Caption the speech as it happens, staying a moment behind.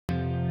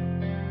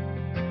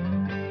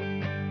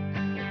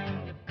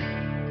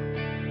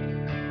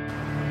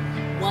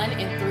1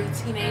 in 3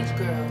 teenage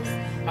girls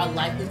are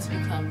likely to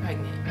become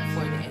pregnant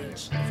before the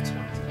age of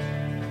 20.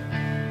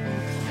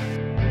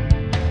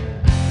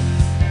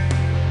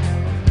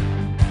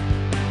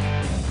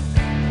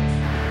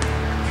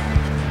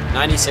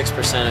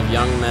 96% of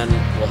young men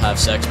will have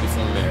sex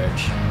before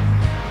marriage.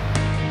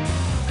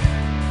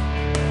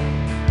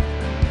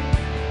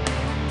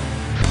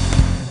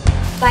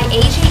 By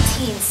age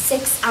 18,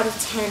 6 out of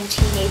 10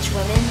 teenage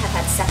women have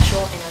had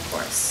sexual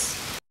intercourse.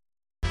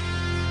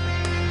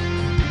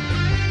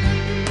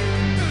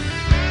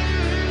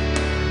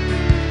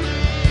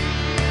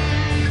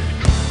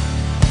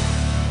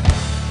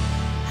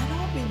 I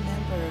don't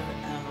remember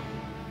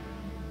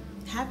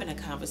having a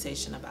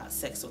conversation about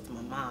sex with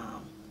my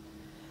mom.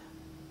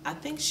 I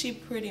think she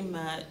pretty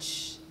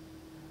much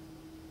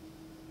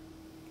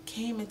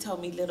came and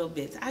told me little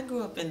bits. I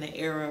grew up in the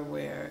era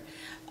where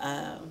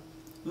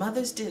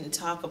mothers didn't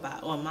talk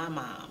about, or my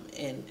mom,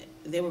 and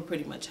they were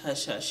pretty much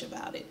hush-hush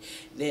about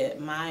it.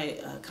 My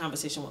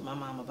conversation with my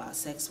mom about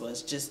sex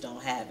was just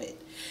don't have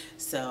it.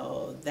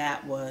 So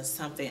that was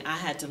something I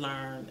had to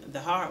learn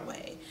the hard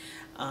way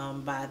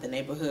by the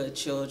neighborhood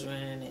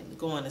children and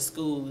going to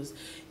schools.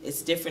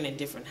 It's different in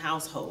different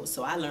households.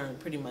 So I learned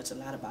pretty much a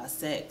lot about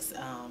sex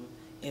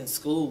in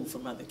school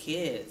from other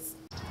kids.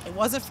 It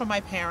wasn't from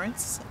my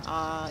parents.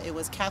 It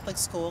was Catholic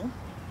school.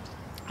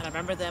 And I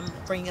remember them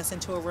bringing us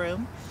into a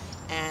room,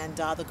 and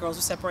the girls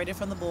were separated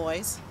from the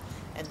boys.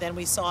 And then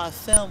we saw a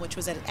film, which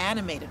was an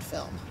animated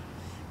film.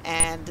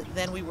 And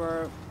then we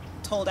were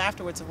told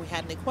afterwards if we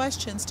had any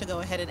questions to go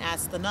ahead and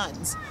ask the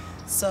nuns.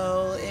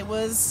 So it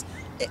was,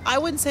 I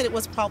wouldn't say it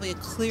was probably a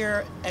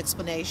clear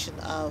explanation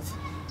of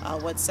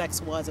what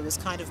sex was. It was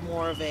kind of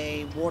more of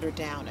a watered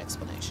down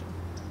explanation.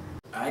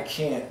 I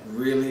can't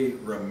really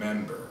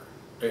remember.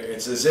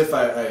 It's as if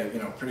I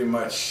pretty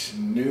much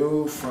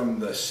knew from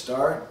the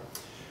start.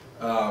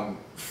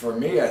 For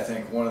me, I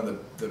think one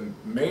of the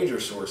major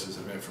sources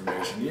of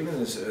information, even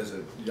as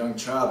a young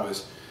child,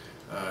 was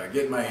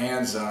getting my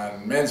hands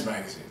on men's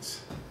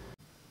magazines.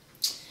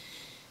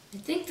 I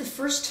think the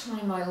first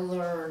time I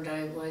learned,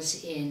 I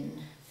was in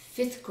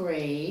 5th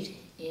grade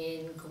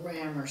in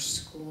grammar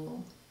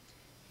school,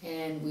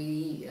 and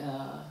we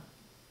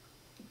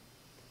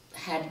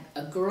had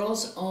a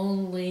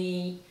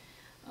girls-only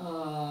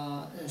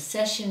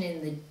session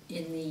in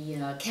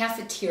the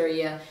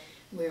cafeteria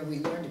where we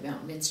learned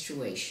about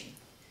menstruation.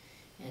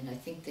 And I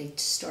think they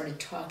started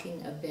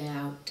talking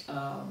about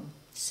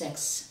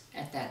sex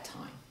at that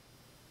time,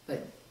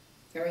 but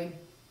very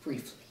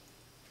briefly.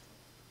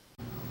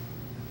 I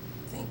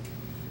think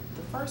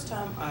the first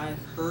time I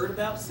heard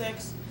about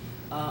sex,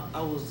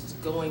 I was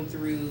going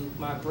through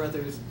my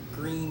brother's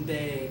green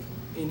bag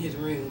in his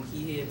room.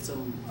 He had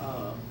some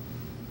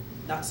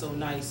not so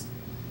nice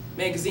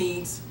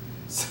magazines.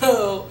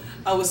 So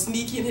I would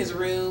sneak in his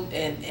room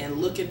and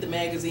look at the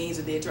magazines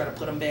and then try to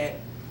put them back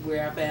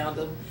where I found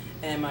them.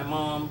 And my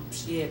mom,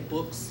 she had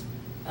books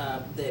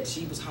that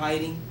she was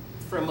hiding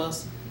from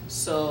us.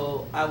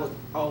 So I would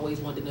always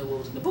want to know what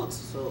was in the books.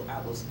 So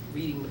I was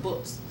reading the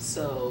books.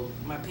 So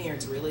my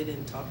parents really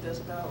didn't talk to us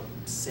about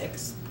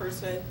sex per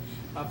se.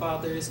 My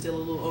father is still a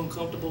little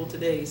uncomfortable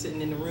today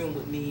sitting in the room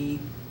with me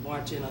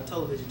watching a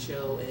television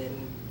show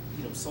and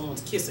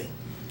someone's kissing.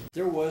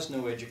 There was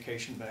no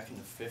education back in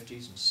the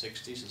 50s and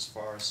 60s as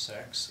far as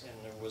sex, and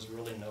there was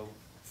really no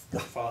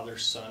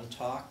father-son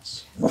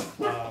talks.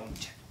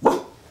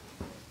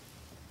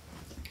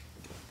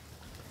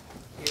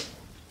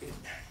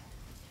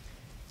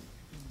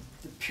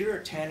 The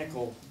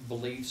puritanical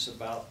beliefs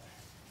about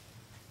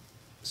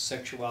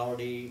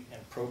sexuality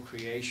and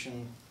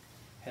procreation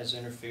has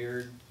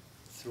interfered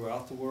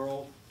throughout the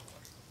world,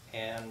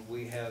 and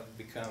we have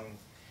become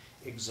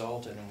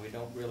exalted, and we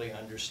don't really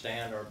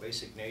understand our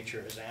basic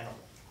nature as animals.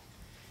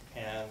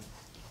 And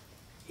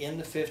in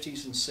the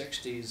 50s and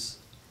 60s,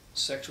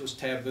 sex was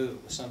taboo.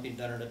 It was something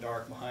done in the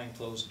dark behind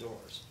closed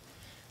doors.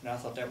 And I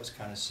thought that was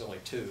kind of silly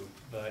too,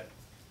 but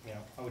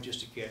I was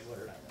just a kid. What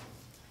did I know?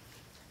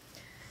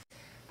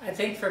 I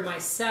think for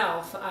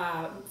myself,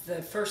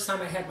 the first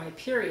time I had my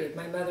period,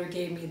 my mother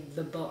gave me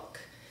the book.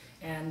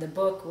 And the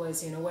book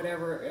was,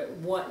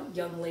 what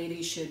young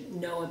ladies should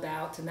know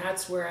about. And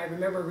that's where I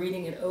remember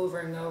reading it over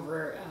and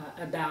over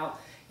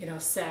about,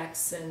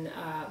 sex and,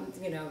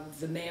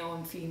 the male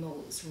and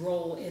female's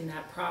role in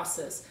that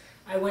process.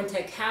 I went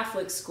to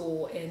Catholic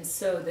school, and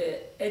so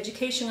the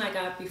education I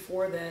got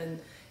before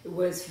then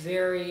was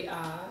very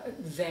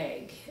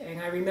vague. And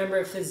I remember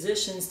a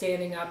physician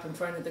standing up in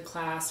front of the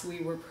class.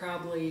 We were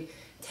probably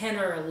 10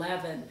 or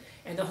 11,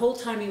 and the whole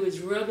time he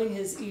was rubbing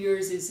his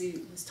ears as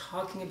he was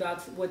talking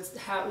about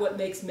what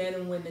makes men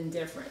and women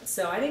different.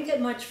 So I didn't get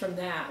much from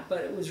that,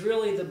 but it was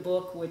really the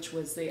book which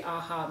was the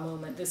aha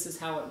moment. This is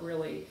how it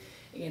really,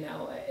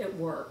 it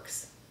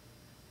works.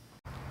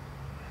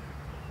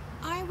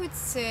 I would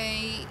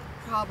say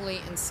probably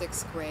in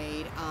 6th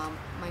grade.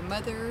 My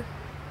mother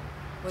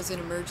was an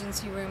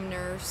emergency room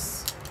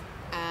nurse,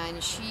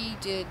 and she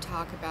did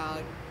talk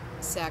about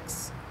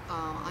sex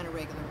on a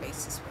regular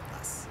basis with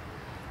us.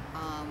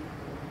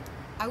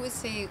 I would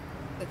say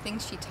the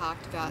things she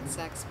talked about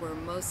sex were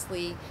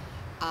mostly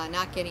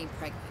not getting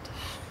pregnant.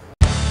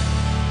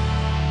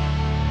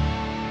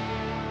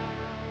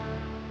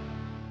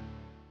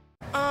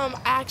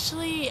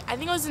 I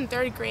think I was in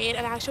 3rd grade,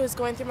 and I actually was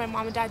going through my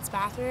mom and dad's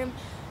bathroom,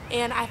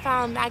 and I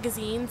found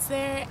magazines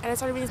there, and I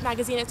started reading this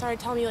magazine, and it started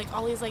telling me like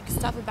all these like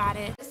stuff about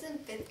it. It was in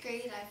 5th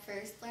grade I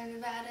first learned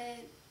about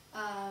it.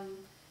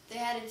 They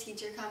had a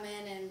teacher come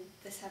in and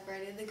they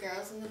separated the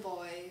girls and the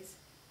boys,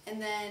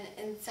 and then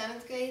in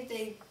 7th grade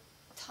they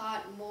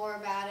taught more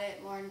about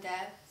it, more in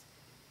depth,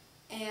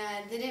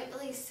 and they didn't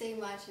really say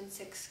much in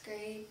 6th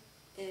grade.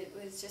 It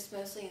was just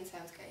mostly in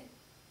 7th grade.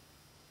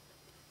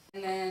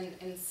 And then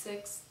in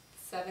 6th,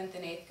 7th,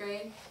 and 8th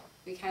grade,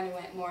 we kind of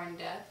went more in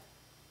depth.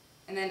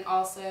 And then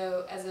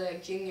also, as a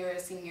junior or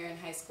senior in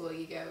high school,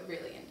 you go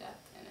really in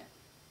depth in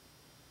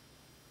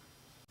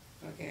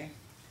it. Okay.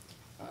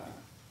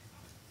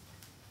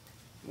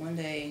 One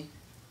day,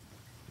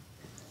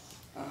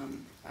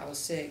 I was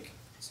sick,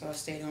 so I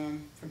stayed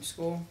home from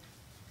school,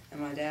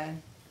 and my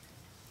dad,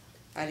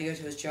 I had to go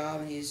to his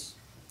job, and he's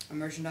a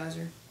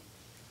merchandiser.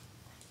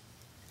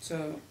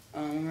 So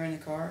when we were in the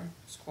car,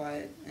 it was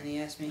quiet, and he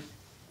asked me,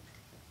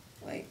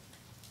 like,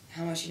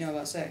 how much you know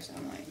about sex? And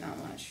I'm like, not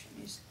much.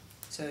 And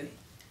so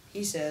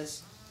he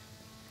starts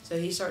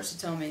to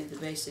tell me the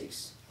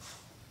basics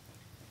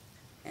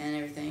and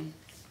everything.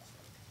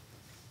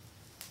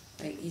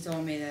 Like, he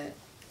told me that,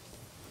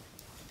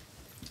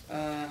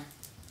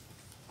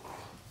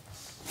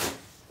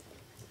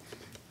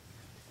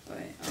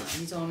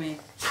 he told me,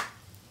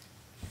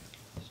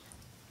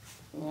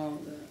 well,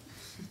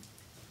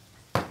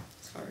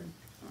 it's hard.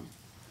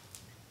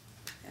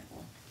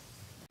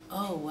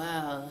 Oh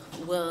wow.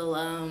 Well,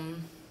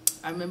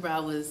 I remember I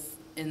was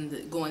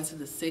going to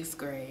the 6th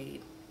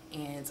grade,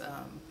 and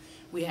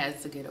we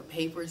had to get a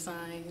paper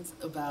signed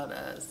about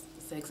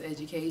sex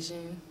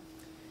education.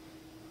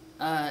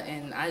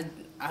 And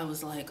I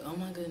was like, oh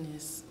my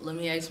goodness, let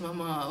me ask my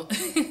mom.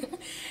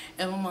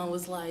 And my mom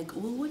was like,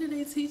 well, what are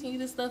they teaching you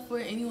this stuff for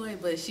anyway?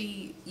 But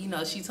she,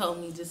 she told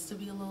me just to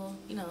be a little,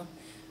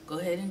 go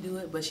ahead and do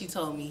it. But she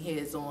told me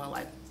heads on,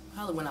 like,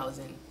 probably when I was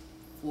in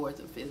 4th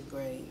or 5th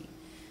grade.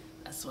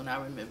 That's when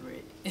I remember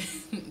it.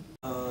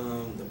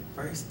 The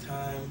first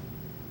time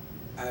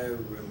I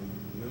remember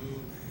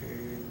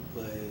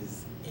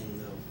was in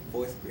the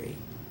 4th grade.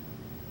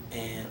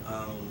 And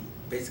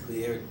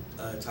basically they were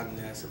talking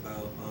to us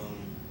about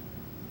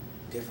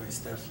different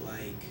stuff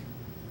like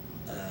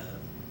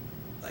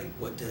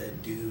what to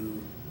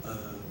do,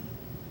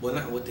 well,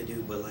 not what to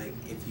do, but like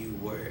if you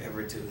were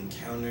ever to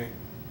encounter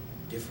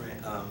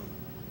different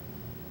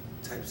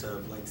types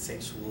of like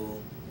sexual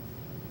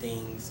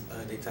things,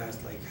 they taught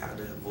us like how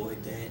to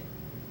avoid that,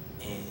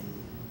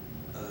 and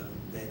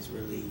that's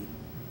really,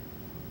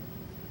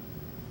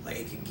 like,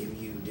 it could give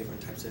you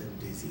different types of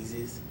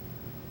diseases.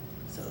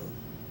 So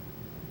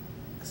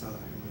that's all I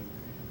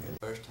remember. The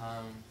first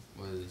time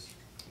was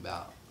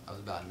I was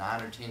about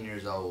 9 or 10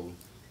 years old,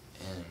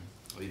 and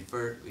we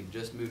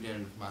just moved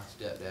in with my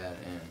stepdad,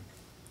 and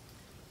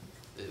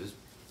it was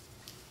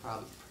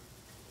probably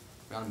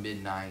around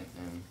midnight,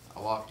 and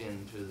I walked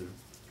into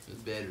the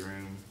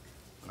bedroom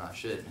when I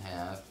shouldn't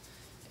have,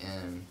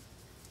 and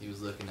he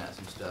was looking at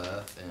some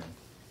stuff, and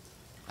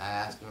I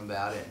asked him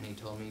about it, and he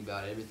told me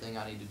about everything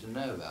I needed to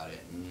know about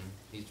it, and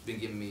he's been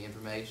giving me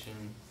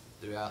information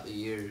throughout the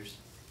years,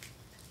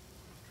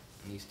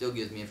 and he still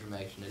gives me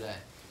information today.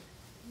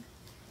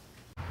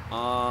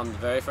 The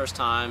very first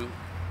time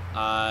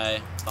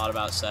I thought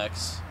about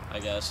sex, I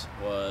guess,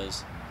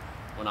 was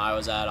when I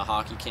was at a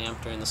hockey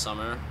camp during the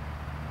summer,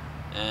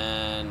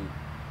 and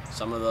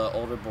some of the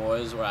older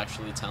boys were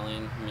actually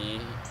telling me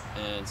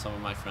and some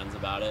of my friends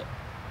about it,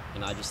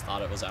 and I just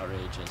thought it was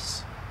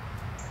outrageous.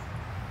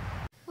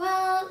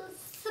 Well, it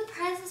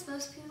surprises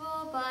most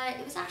people, but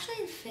it was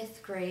actually in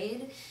 5th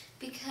grade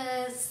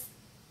because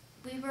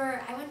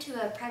I went to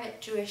a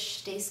private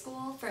Jewish day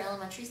school for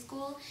elementary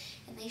school,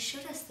 and they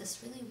showed us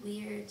this really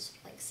weird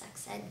like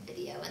sex ed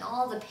video, and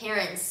all the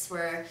parents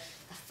were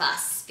a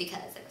fuss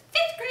because they were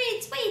 5th grade,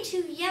 it's way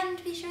too young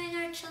to be showing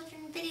our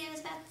children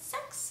videos about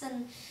sex.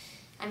 And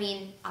I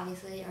mean,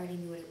 obviously I already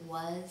knew what it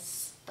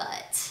was,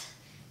 but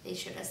they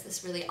showed us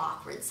this really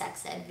awkward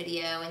sex ed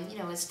video, and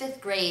it was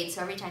 5th grade,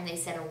 so every time they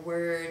said a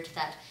word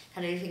that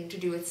had anything to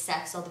do with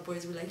sex, all the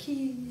boys were like,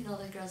 hee, and all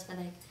the girls were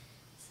like,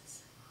 this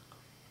is so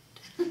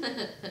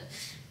awkward.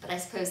 But I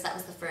suppose that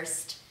was the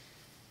first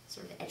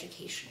sort of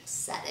educational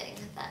setting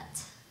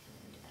that I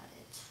learned about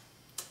it.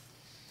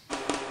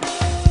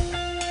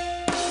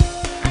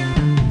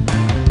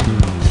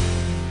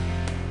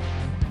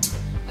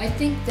 I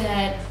think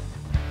that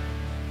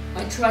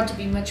I tried to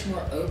be much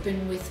more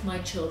open with my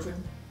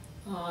children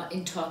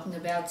in talking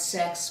about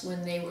sex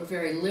when they were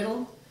very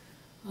little.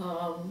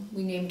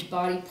 We named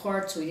body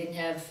parts. We didn't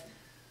have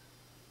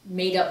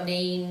made-up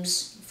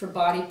names for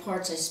body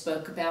parts. I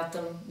spoke about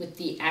them with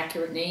the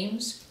accurate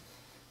names.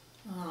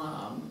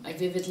 I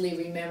vividly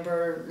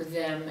remember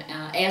them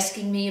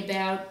asking me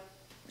about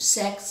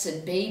sex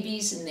and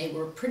babies, and they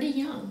were pretty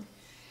young.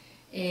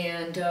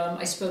 And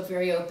I spoke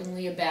very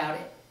openly about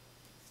it.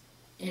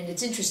 And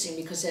it's interesting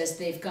because as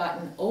they've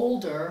gotten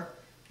older,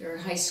 they're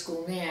in high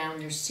school now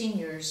and they're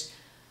seniors,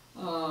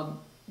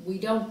 we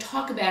don't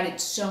talk about it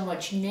so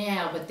much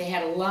now, but they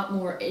had a lot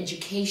more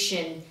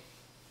education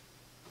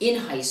in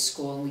high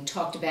school, and we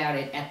talked about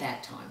it at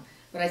that time.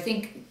 But I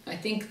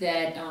think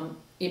that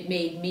it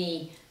made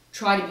me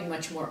try to be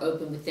much more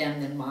open with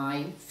them than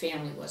my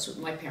family was, what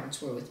my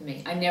parents were with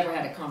me. I never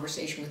had a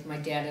conversation with my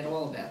dad at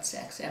all about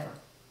sex, ever.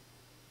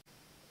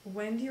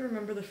 When do you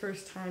remember the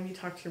first time you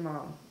talked to your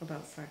mom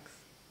about sex?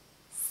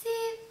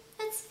 See,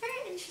 that's a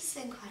very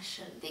interesting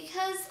question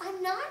because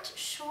I'm not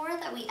sure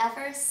that we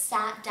ever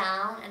sat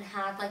down and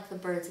had like the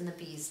birds and the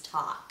bees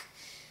talk.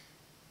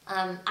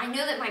 I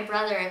know that my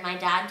brother and my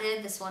dad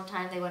did. This one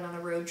time they went on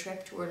a road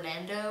trip to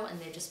Orlando and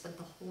they just spent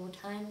the whole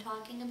time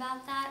talking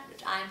about that,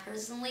 which I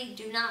personally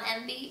do not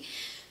envy.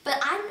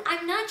 But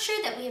I'm not sure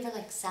that we ever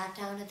like sat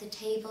down at the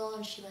table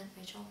and she went,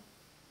 Rachel,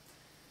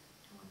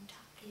 I want to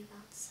talk to you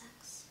about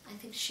sex. I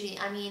think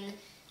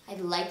I'd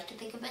like to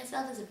think of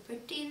myself as a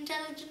pretty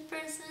intelligent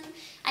person.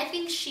 I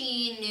think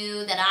she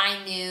knew that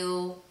I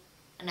knew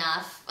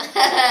enough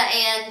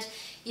and,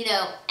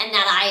 and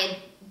that I had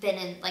been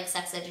in like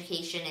sex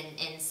education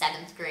in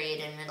 7th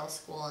grade and middle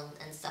school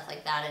and stuff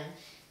like that, and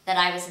that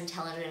I was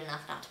intelligent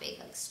enough not to make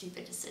like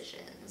stupid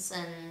decisions,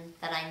 and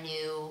that I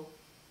knew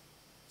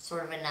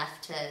sort of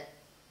enough to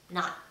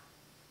not,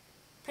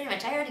 pretty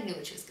much I already knew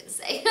what she was going to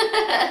say.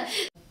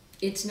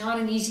 It's not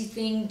an easy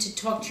thing to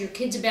talk to your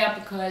kids about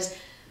because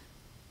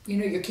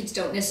your kids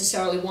don't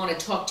necessarily want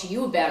to talk to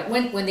you about it.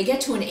 When they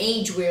get to an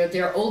age where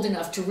they're old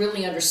enough to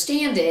really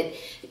understand it,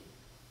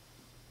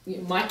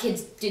 my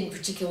kids didn't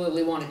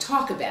particularly want to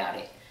talk about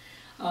it.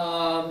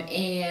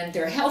 And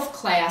their health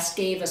class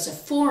gave us a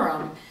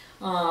forum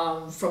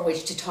from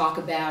which to talk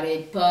about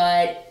it,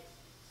 but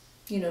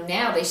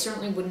now they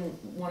certainly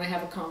wouldn't want to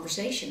have a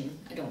conversation,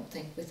 I don't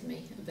think, with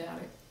me about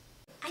it.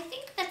 I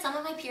think that some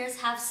of my peers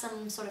have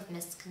some sort of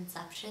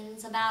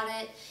misconceptions about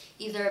it,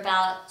 either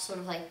about sort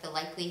of like the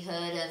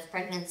likelihood of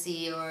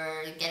pregnancy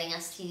or getting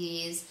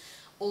STDs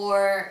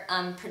or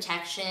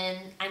protection.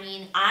 I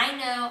mean, I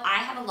know I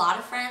have a lot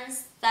of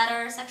friends that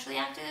are sexually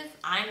active.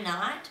 I'm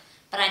not,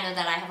 but I know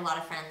that I have a lot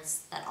of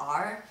friends that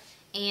are.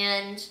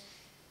 And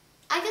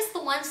I guess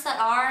the ones that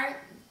are,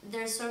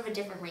 there's sort of a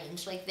different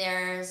range. Like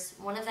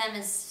one of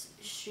them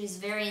she's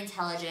very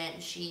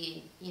intelligent.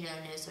 She,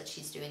 knows what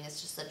she's doing.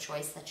 It's just a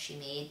choice that she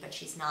made, but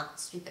she's not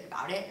stupid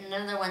about it. And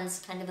another one's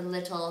kind of a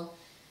little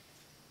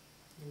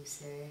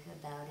looser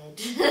about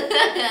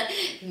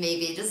it.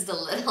 Maybe just a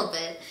little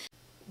bit.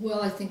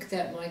 Well, I think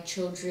that my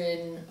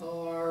children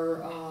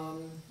are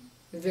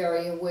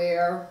very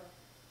aware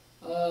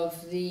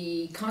of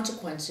the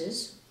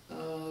consequences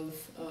of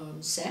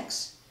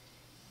sex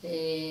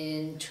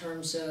in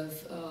terms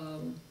of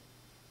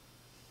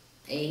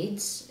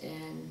AIDS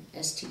and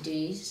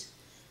STDs.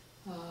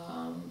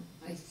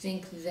 I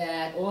think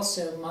that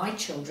also my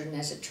children,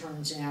 as it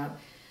turns out,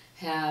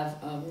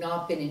 have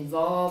not been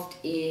involved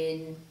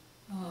in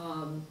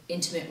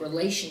intimate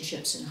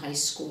relationships in high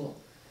school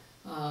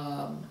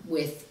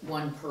with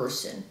one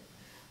person,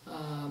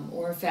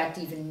 or in fact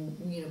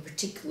even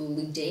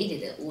particularly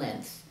dated at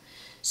length.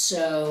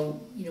 So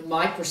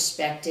my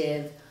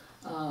perspective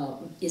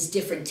is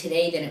different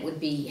today than it would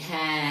be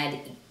had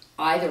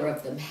either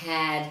of them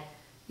had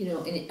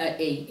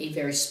a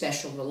very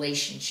special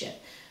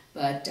relationship.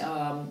 But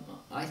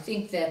I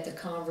think that the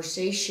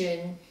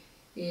conversation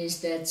is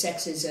that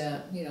sex is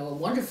a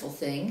wonderful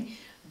thing,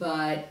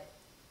 but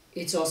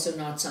it's also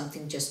not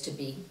something just to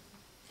be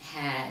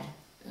had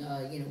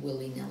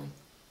willy-nilly.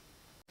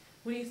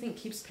 What do you think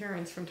keeps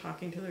parents from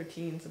talking to their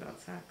teens about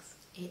sex?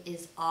 It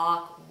is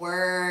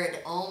awkward.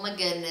 Oh my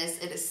goodness,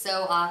 it is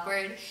so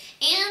awkward.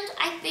 And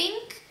I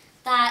think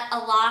that a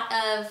lot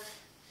of,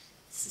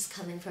 this is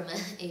coming from an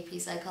AP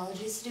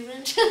psychology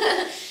student,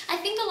 I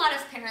think a lot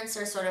of parents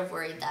are sort of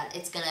worried that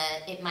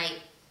it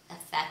might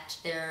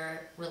affect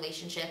their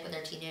relationship with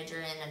their teenager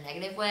in a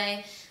negative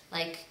way.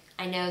 Like,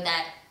 I know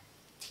that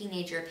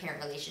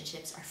teenager-parent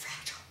relationships are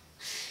fragile.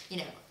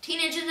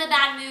 Teenager in a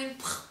bad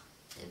mood,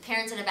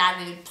 parents in a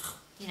bad mood,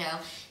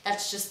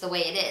 that's just the way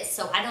it is.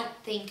 So I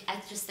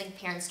just think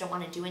parents don't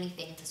want to do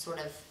anything to sort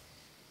of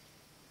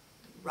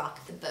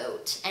rock the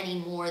boat any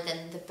more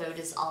than the boat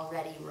is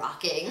already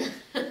rocking.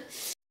 I've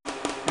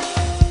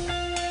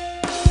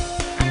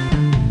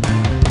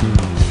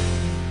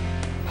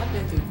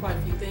been through quite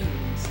a few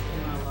things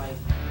in my life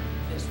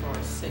as far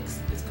as sex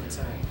is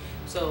concerned.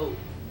 So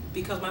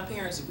because my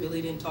parents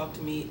really didn't talk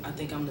to me, I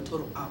think I'm the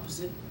total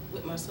opposite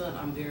with my son.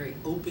 I'm very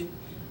open.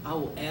 I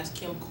will ask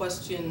him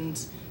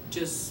questions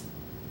just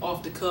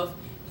off the cuff.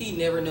 He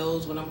never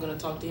knows when I'm going to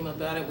talk to him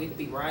about it. We could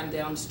be riding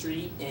down the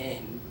street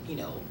and,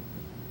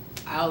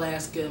 I'll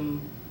ask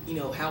him,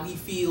 how he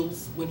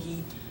feels when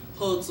he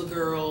hugs a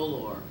girl,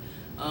 or,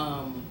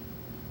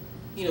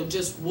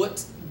 just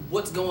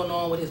what's going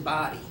on with his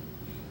body.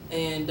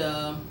 And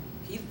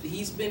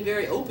he's been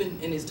very open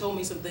and has told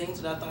me some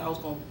things that I thought I was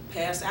going to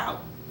pass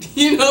out,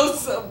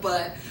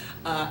 but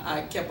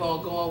I kept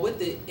on going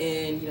with it.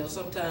 And, you know,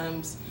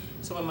 sometimes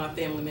some of my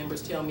family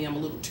members tell me I'm a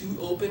little too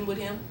open with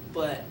him,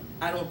 but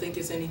I don't think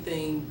it's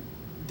anything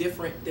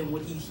different than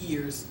what he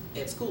hears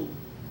at school.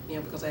 You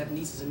know, because I have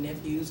nieces and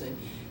nephews, and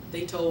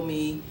they told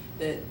me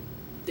that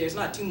there's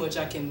not too much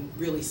I can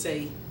really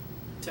say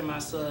to my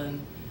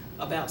son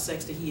about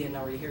sex that he hadn't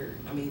already heard.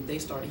 I mean, they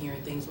started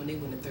hearing things when they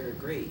went in 3rd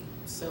grade.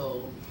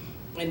 So,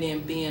 and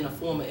then being a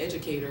former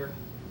educator,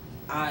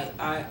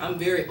 I'm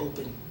very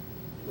open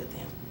with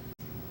him.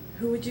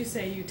 Who would you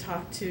say you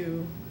talk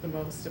to the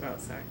most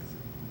about sex?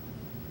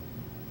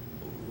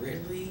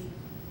 Really?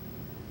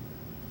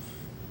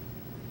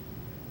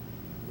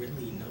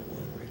 Really, no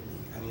one really.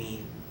 I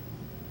mean,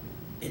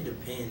 it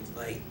depends.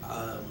 Like,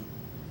 the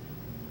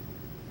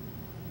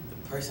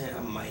person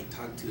I might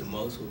talk to the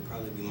most would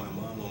probably be my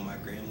mom or my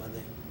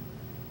grandmother.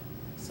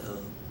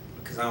 So,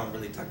 because I don't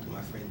really talk to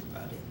my friends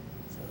about it.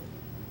 So.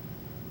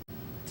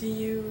 Do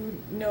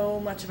you know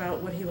much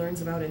about what he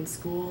learns about in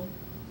school,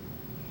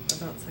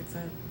 about sex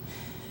ed?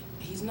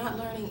 He's not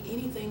learning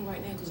anything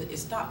right now because it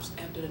stops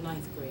after the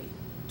 9th grade.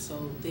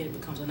 So then it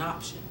becomes an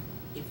option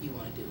if you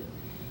want to do it.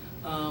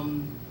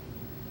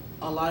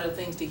 A lot of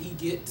things that he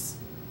gets,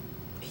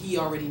 he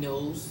already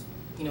knows.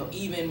 You know,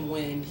 even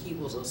when he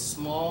was a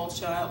small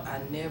child, I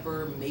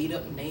never made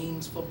up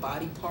names for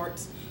body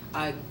parts.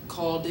 I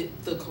called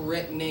it the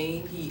correct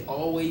name. He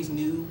always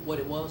knew what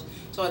it was.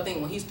 So I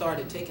think when he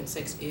started taking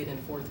sex ed in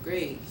 4th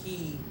grade,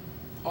 he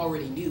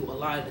already knew a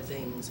lot of the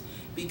things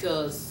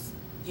because,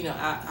 you know,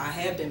 I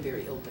have been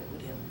very open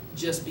with him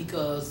just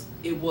because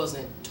it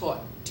wasn't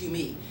taught to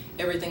me.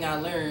 Everything I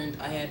learned,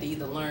 I had to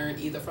either learn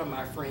either from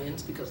my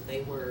friends because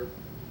they were,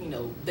 you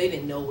know, they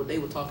didn't know what they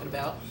were talking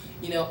about,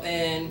 you know,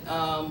 and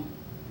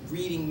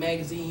reading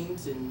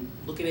magazines and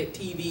looking at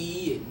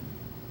TV and,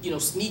 you know,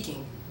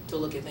 sneaking to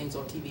look at things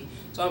on TV.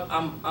 So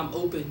I'm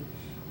open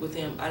with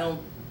him. I don't,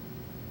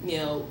 you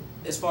know,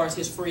 as far as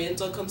his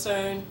friends are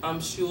concerned,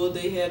 I'm sure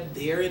they have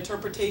their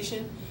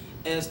interpretation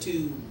as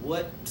to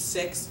what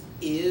sex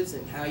is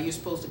and how you're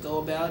supposed to go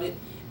about it.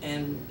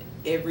 And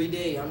every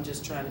day I'm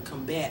just trying to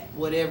combat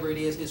whatever it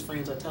is his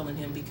friends are telling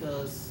him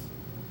because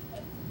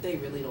they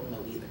really don't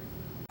know either.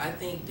 I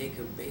think they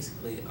could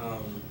basically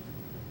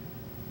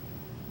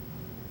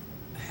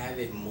have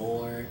it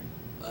more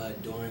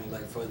during,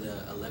 like, for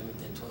the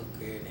 11th and 12th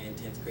grade and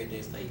 10th grade,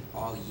 there's like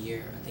all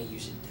year. I think you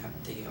should have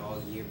to take it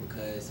all year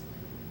because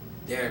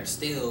they're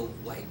still,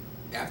 like,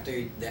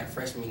 after that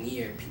freshman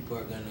year, people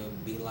are going to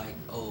be like,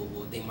 oh,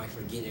 well, they might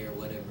forget it or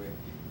whatever.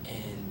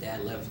 And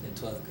that 11th and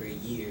 12th grade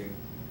year,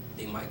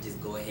 they might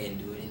just go ahead and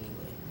do it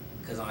anyway.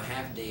 Because on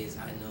half days,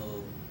 I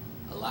know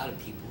a lot of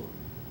people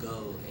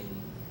go and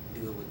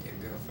do it with their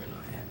girlfriend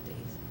on half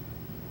days.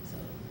 So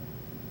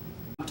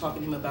I'm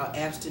talking to him about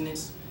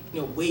abstinence,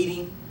 you know,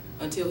 waiting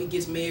until he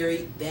gets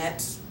married.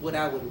 That's what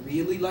I would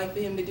really like for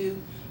him to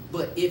do.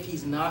 But if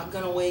he's not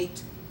gonna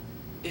wait,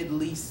 at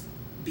least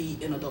be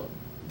an adult,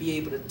 be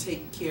able to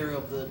take care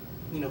of the,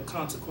 you know,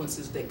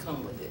 consequences that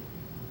come with it.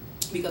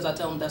 Because I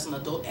tell him that's an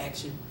adult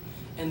action,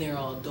 and there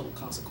are adult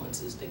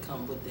consequences that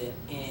come with it.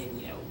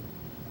 And, you know,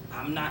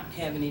 I'm not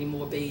having any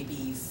more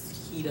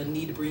babies. He doesn't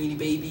need to bring any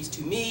babies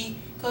to me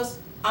because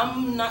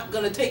I'm not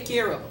gonna take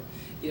care of them.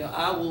 You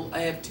know, I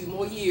have 2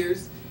 more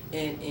years,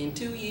 and in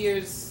 2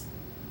 years,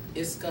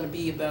 it's gonna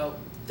be about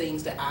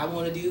things that I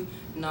want to do,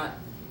 not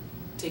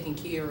taking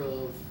care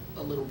of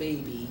a little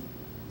baby.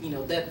 You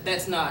know,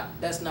 that's not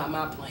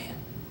my plan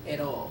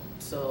at all.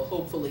 So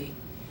hopefully,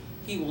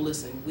 he will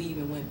listen. We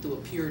even went through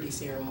a purity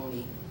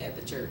ceremony at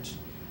the church,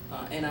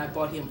 and I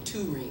bought him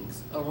 2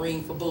 rings, a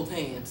ring for both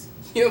hands.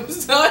 You know,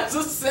 so it's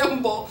a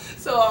symbol.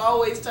 So I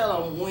always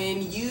tell him,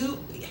 if you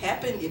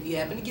happen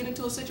to get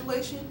into a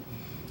situation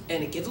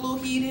and it gets a little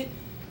heated,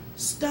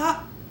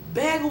 stop,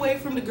 back away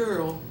from the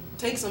girl,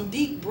 take some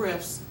deep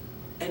breaths,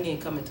 and then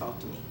come and talk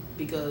to me.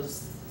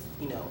 Because,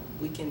 you know,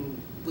 we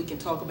can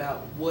talk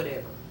about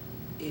whatever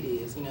it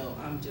is. You know,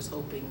 I'm just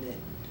hoping that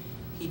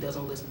he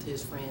doesn't listen to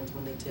his friends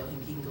when they tell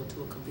him he can go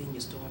to a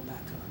convenience store and buy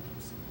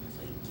condoms. It's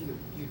like,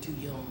 you're too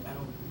young.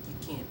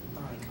 You can't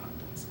buy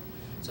condoms.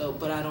 So,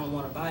 but I don't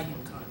want to buy him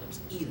condoms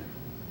either,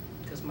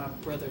 because my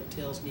brother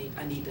tells me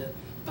I need to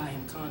buy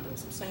him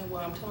condoms. I'm saying,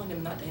 well, I'm telling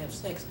him not to have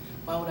sex.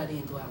 Why would I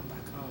then go out and buy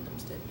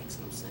condoms? That makes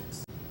no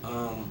sense.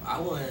 I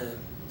want to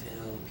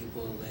tell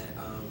people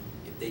that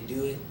if they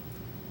do it,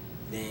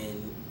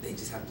 then they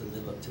just have to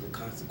live up to the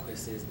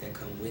consequences that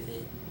come with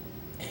it.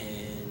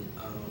 And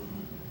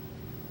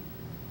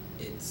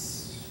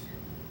it's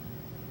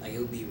like, it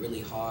would be really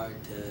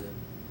hard to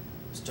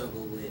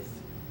struggle with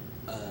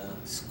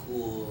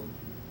school,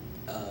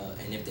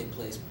 and if they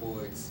play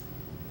sports,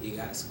 you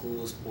got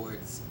school,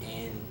 sports,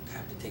 and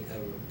have to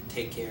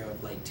take care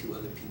of like 2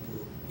 other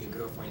people, your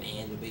girlfriend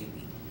and the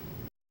baby.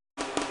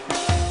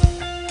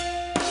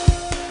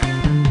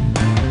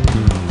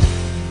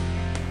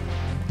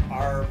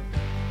 Our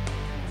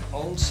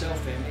own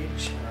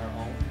self-image and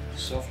our own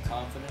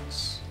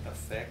self-confidence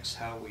affects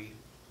how we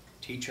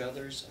teach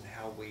others and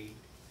how we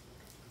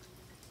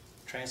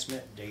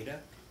transmit data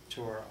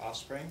to our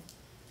offspring.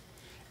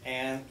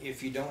 And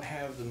if you don't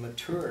have the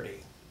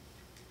maturity,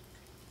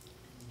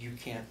 you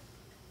can't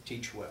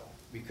teach well,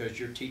 because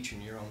you're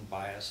teaching your own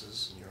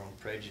biases and your own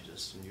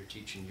prejudice, and you're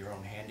teaching your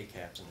own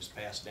handicaps, and it's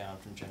passed down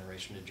from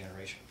generation to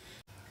generation.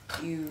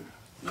 You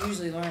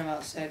usually learn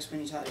about sex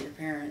when you talk to your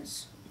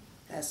parents.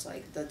 That's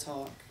like the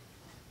talk.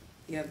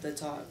 You have the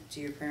talk to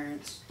your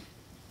parents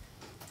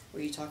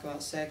where you talk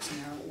about sex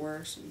and how it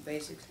works and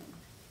basics and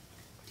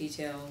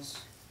details.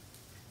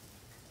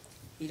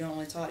 You don't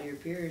really talk to your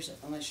peers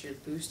unless you're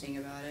boosting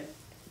about it,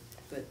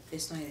 but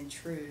it's not even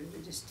true.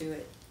 They just do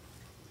it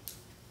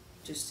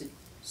just to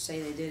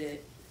say they did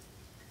it.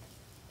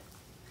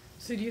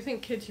 So do you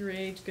think kids your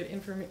age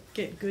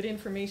get good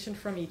information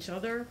from each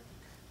other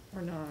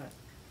or not?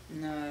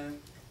 No,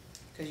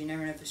 because you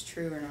never know if it's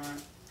true or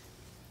not.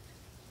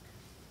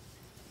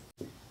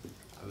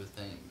 I would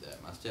think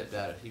that my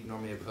stepdad, he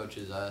normally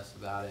approaches us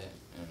about it,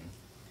 and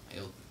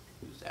he'll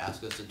just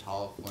ask us to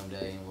talk one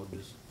day, and we'll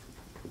just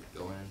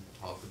go in and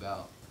talk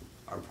about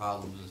our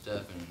problems and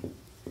stuff, and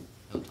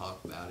he'll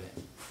talk about it.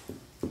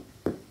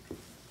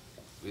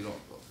 We don't.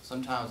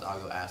 Sometimes I'll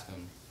go ask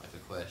him like a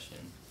question,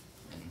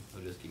 and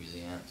he'll just give me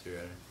the answer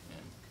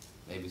and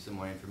maybe some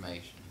more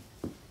information.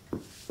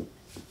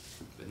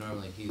 But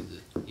normally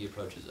he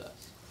approaches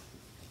us.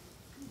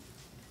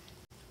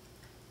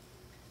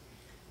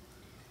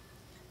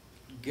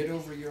 Get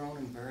over your own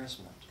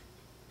embarrassment.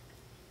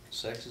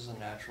 Sex is a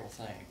natural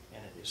thing,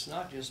 and it's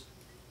not just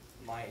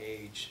my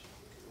age.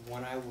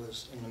 When I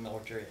was in the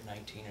military at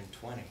 19 and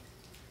 20,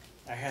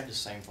 I had the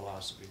same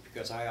philosophy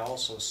because I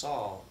also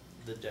saw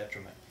the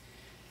detriment.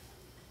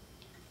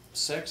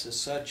 Sex is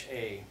such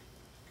a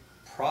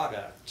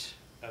product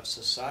of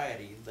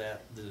society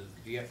that the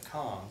Viet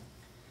Cong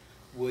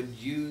would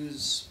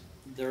use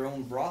their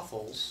own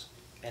brothels,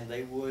 and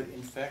they would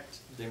infect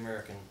the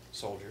American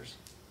soldiers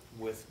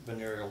with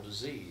venereal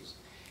disease.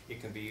 It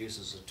can be used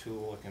as a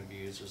tool, it can be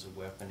used as a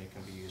weapon, it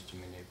can be used to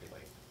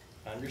manipulate.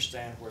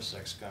 Understand where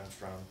sex comes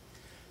from.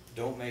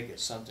 Don't make it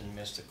something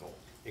mystical.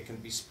 It can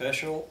be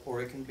special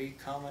or it can be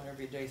common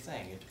everyday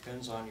thing. It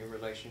depends on your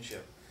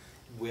relationship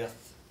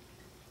with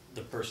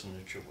the person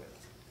that you're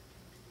with.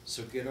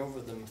 So get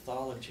over the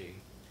mythology,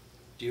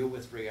 deal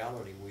with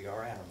reality. We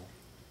are animal.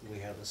 We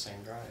have the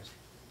same drives.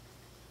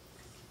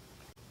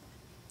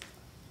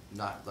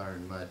 Not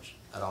learned much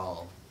at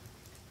all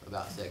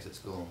about sex at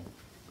school.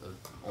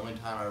 The only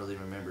time I really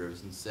remember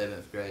was in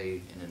 7th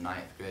grade and in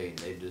 9th grade.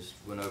 They just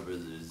went over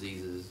the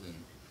diseases and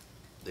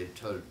they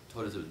told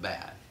us it was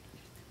bad.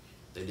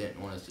 They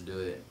didn't want us to do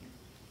it.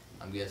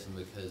 I'm guessing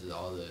because of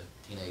all the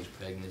teenage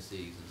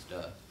pregnancies and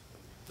stuff.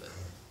 But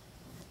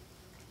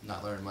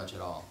not learned much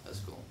at all at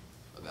school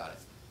about it.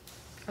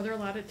 Are there a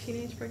lot of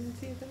teenage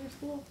pregnancies in your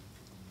school?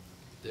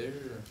 There's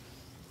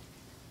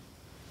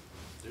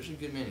a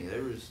good many.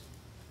 There was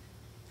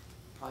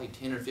probably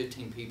 10 or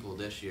 15 people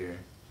this year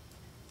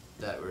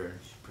that were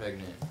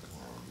pregnant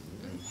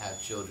and have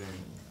children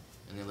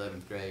in the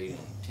 11th grade,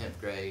 10th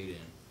grade,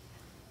 and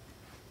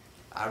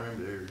I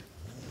remember in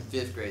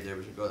 5th grade there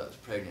was a girl that was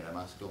pregnant at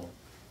my school.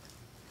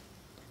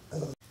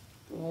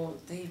 Well,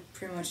 they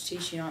pretty much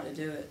teach you not to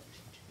do it.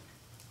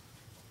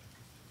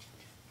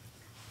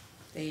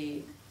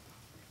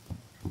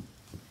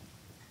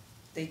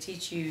 They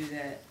teach you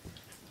that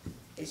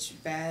it's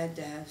bad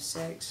to have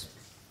sex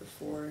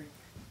before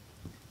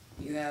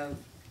you have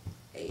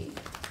a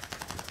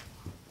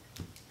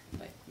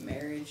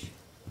marriage.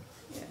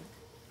 Yeah.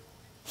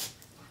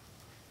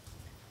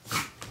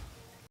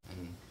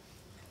 And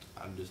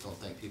I just don't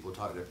think people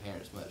talk to their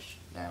parents much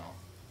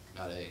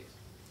nowadays.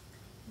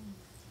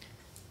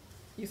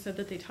 You said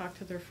that they talk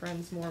to their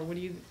friends more. What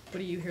do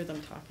you hear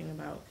them talking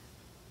about?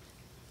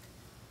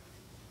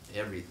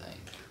 Everything.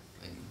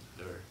 I mean,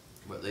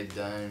 what they've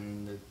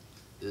done.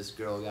 This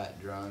girl got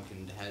drunk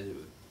and had it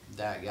with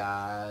that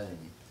guy,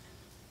 and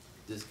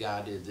this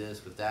guy did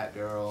this with that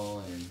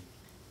girl, and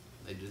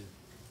they just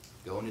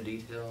go into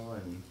detail,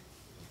 and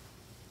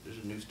there's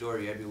a new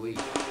story every week.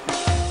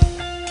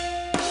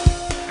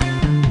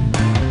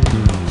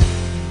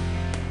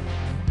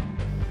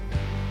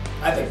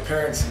 I think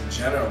parents in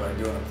general are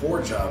doing a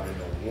poor job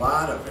in a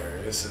lot of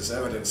areas, as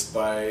evidenced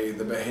by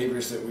the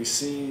behaviors that we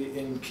see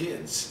in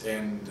kids.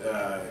 And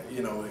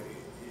you know,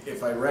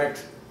 if I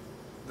ranked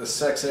the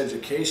sex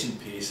education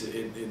piece,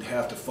 it'd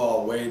have to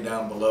fall way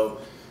down below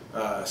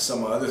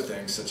some other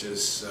things such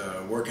as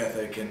work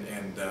ethic and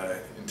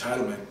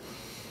entitlement.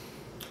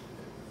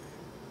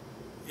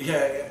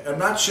 Yeah, I'm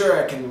not sure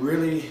I can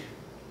really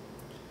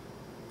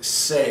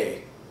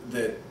say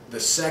that the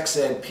sex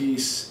ed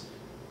piece,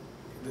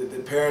 the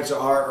parents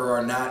are or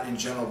are not in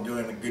general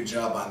doing a good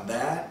job on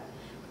that.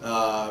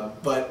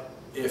 But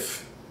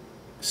if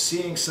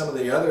seeing some of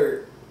the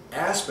other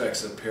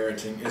aspects of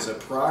parenting is a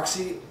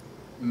proxy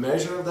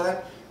measure of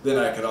that, then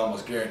I could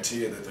almost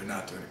guarantee you that they're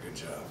not doing a good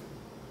job,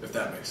 if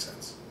that makes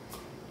sense.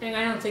 And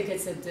I don't think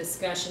it's a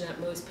discussion that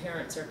most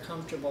parents are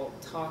comfortable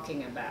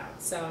talking about.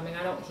 So, I mean,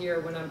 I don't hear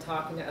when I'm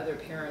talking to other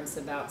parents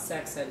about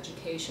sex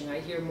education, I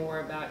hear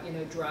more about, you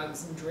know,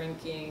 drugs and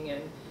drinking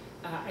and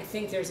I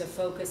think there's a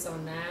focus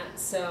on that.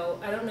 So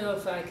I don't know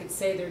if I could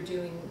say they're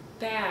doing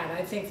bad.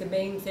 I think the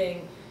main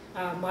thing,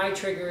 my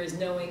trigger is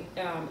knowing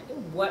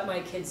what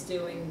my kid's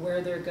doing,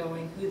 where they're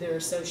going, who they're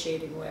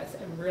associating with,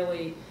 and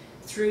really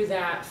through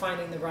that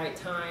finding the right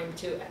time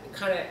to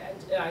kind of,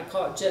 I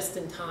call it just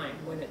in time,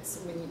 when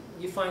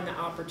you find the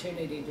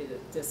opportunity to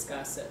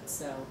discuss it.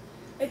 So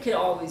it could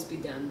always be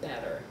done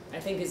better. I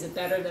think, is it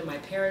better than my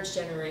parents'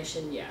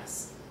 generation?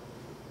 Yes.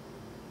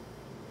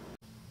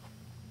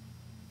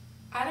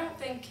 I don't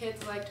think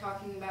kids like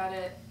talking about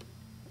it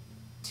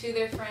to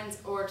their friends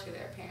or to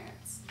their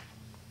parents.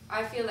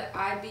 I feel that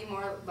I'd be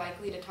more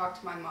likely to talk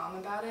to my mom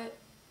about it,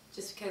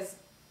 just because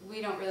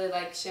we don't really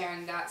like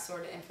sharing that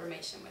sort of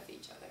information with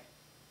each other.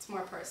 It's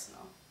more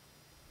personal.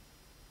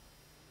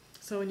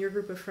 So in your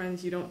group of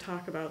friends, you don't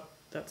talk about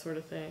that sort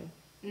of thing?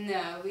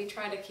 No, we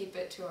try to keep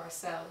it to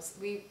ourselves.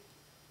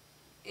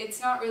 It's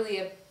not really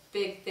a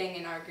big thing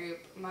in our group.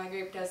 My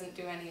group doesn't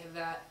do any of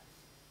that.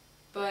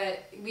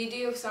 But we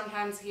do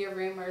sometimes hear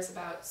rumors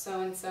about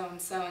so-and-so and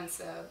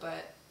so-and-so,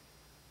 but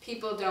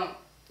people don't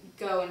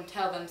go and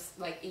tell them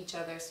like each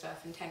other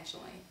stuff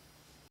intentionally.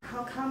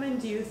 How common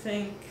do you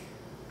think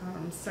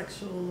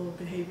sexual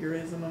behavior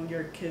is among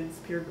your kids'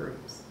 peer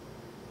groups?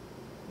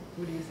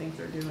 What do you think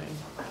they're doing?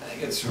 I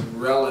think it's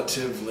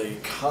relatively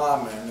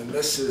common, and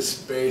this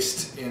is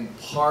based in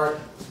part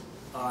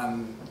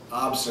on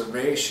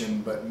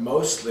observation, but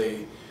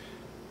mostly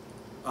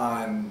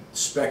on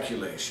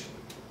speculation.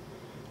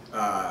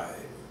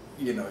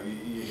 You know,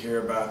 you hear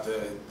about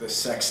the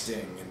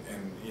sexting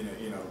and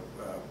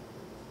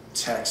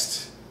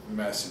text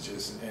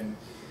messages, and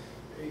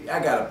I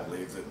gotta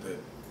believe that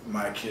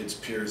my kids'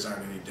 peers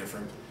aren't any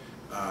different.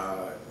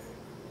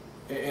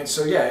 And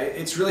so yeah,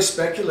 it's really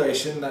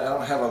speculation. I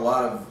don't have a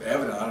lot of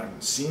evidence. I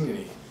haven't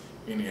seen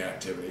any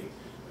activity,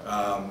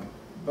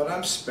 but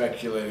I'm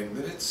speculating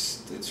that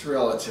it's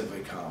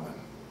relatively common.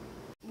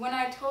 When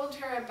I told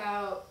her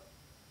about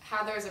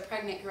how there was a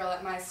pregnant girl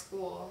at my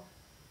school,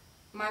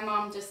 my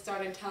mom just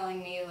started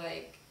telling me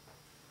like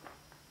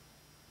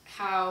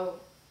how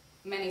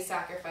many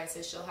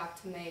sacrifices she'll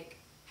have to make,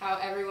 how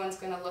everyone's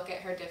going to look at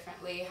her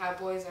differently, how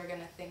boys are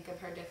going to think of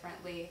her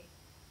differently,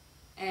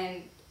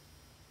 and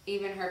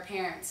even her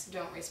parents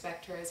don't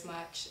respect her as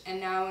much.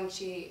 And now when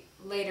she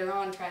later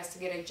on tries to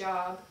get a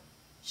job,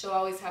 she'll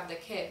always have the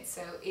kid.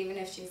 So even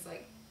if she's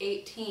like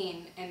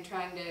 18 and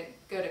trying to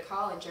go to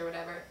college or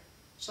whatever,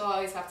 she'll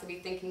always have to be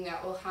thinking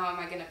that, well, how am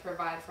I going to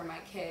provide for my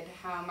kid?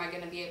 How am I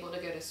going to be able to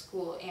go to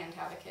school and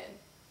have a kid?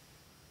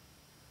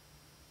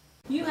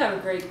 You have a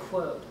great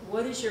quote.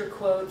 What is your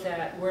quote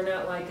that we're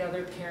not like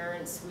other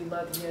parents, we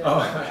love you?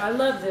 Oh, I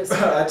love this.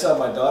 I tell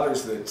my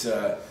daughters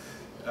that,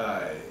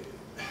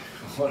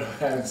 what I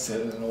haven't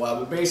said in a while,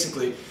 but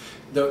basically,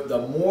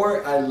 the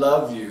more I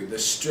love you, the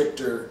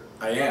stricter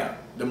I am.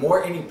 The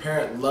more any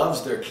parent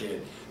loves their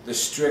kid, the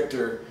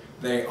stricter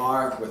they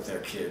are with their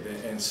kid.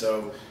 And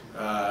so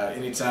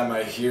anytime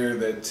I hear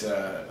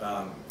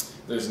that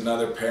there's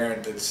another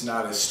parent that's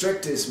not as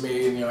strict as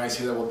me, and you always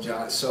hear that, well,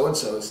 John,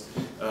 so-and-so's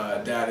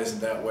dad isn't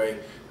that way,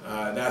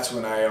 that's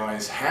when I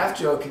always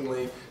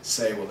half-jokingly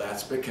say, well,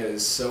 that's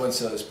because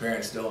so-and-so's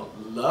parents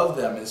don't love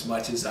them as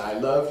much as I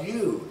love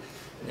you.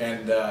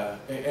 And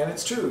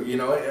it's true, you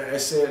know, I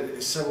say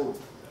it several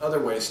other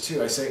ways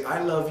too. I say,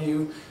 I love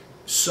you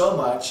so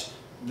much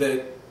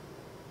that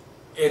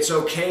it's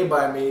okay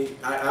by me.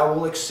 I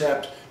will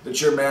accept that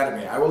you're mad at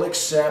me. I will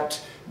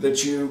accept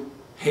that you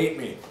hate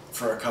me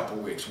for a couple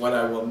weeks. What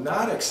I will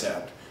not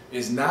accept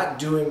is not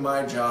doing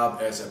my job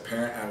as a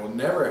parent. I will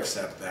never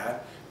accept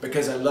that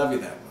because I love you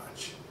that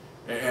much.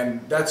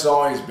 And that's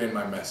always been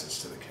my message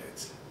to the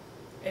kids.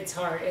 It's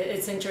hard.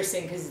 It's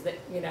interesting because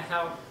you know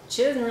how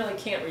she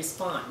can't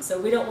respond.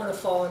 So we don't want to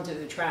fall into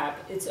the trap.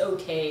 It's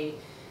okay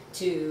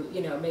to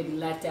maybe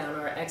let down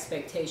our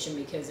expectation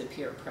because of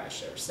peer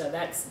pressure. So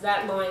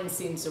that line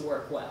seems to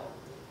work well.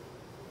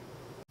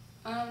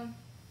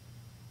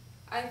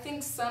 I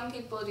think some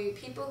people do.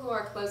 People who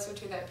are closer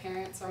to their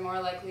parents are more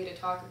likely to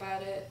talk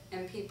about it,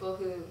 and people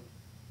who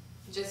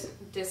just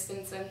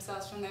distance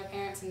themselves from their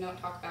parents and don't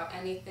talk about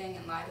anything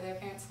and lie to their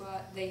parents a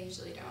lot, they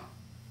usually don't.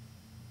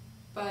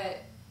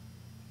 But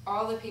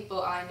all the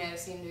people I know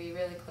seem to be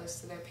really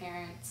close to their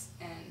parents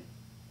and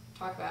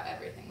talk about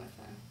everything with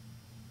them.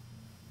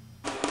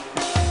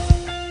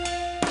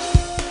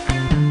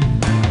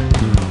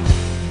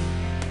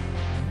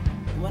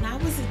 When I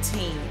was a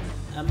teen,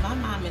 my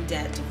mom and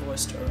dad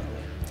divorced early.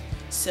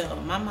 So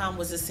my mom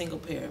was a single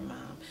parent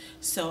mom.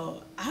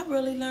 So I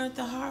really learned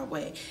the hard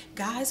way.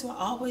 Guys will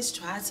always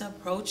try to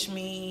approach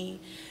me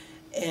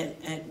and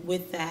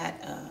with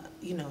that,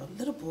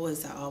 little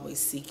boys are always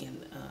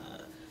seeking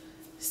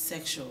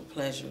sexual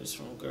pleasures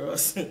from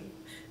girls.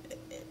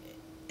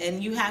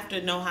 And you have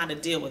to know how to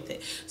deal with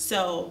it.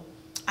 So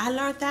I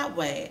learned that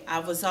way. I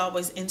was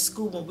always in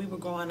school when we were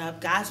growing up,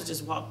 guys would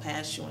just walk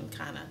past you and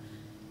kind of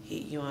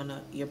hit you on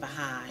your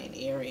behind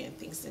area and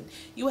things, and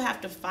you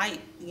have to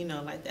fight,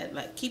 like that,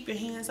 like keep your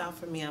hands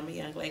off of me, I'm a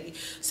young lady.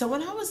 So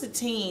when I was a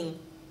teen,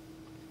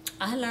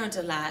 I learned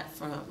a lot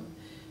from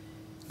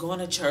going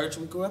to church.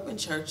 We grew up in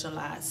church a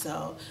lot,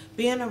 so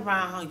being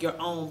around your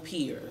own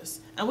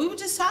peers. And we would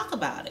just talk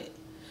about it.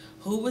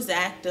 Who was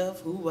active,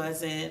 who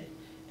wasn't.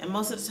 And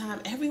most of the time,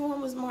 everyone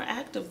was more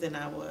active than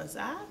I was.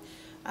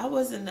 I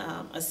wasn't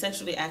a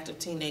sexually active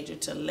teenager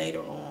till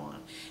later on.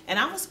 And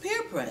I was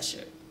peer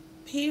pressured.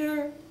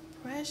 Peer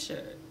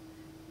pressured.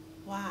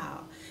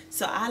 Wow.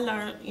 So I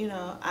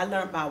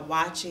learned by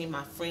watching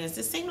my friends.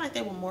 It seemed like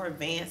they were more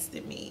advanced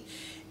than me.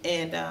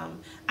 And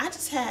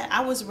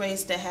I was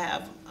raised to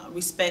have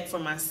respect for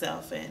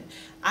myself, and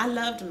I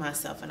loved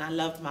myself, and I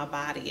loved my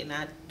body, and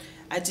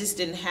I just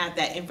didn't have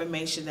that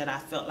information that I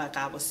felt like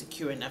I was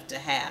secure enough to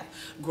have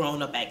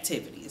grown-up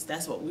activities.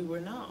 That's what we were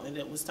known, and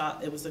it was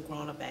thought it was a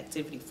grown-up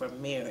activity for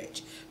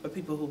marriage, for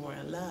people who were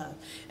in love,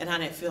 and I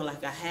didn't feel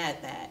like I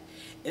had that.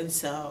 And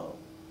so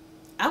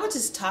I would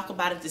just talk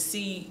about it to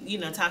see,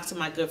 talk to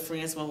my good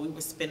friends when we were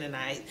spending the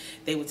night.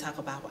 They would talk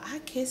about, well, I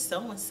kissed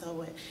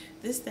so-and-so and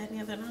this, that, and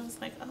the other. And I was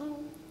like, oh,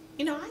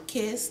 I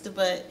kissed,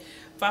 but as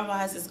far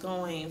as it's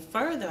going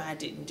further, I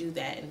didn't do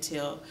that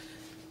until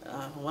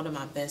one of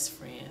my best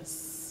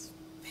friends,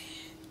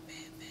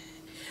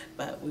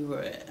 but we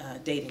were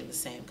dating the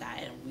same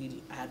guy,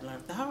 and I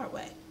learned the hard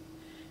way,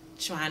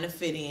 trying to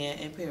fit in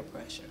and peer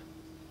pressure.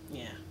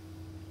 Yeah.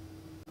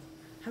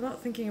 How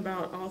about thinking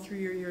about all through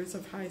your years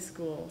of high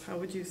school?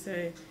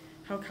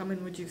 How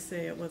common would you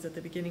say it was at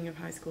the beginning of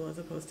high school as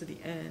opposed to the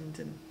end?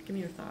 And give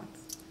me your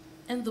thoughts.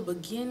 In the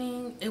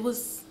beginning, it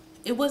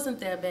wasn't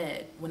that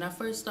bad. When I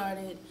first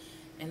started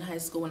in high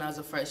school, when I was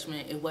a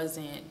freshman,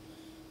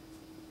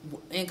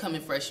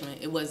 incoming freshman,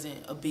 it wasn't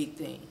a big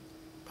thing.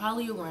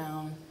 Probably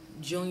around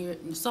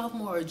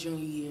sophomore or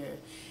junior year,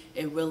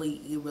 it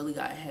really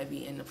got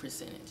heavy in the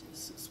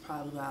percentages. It's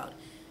probably about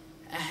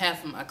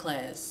half of my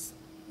class.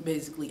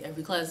 Basically,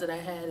 every class that I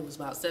had, it was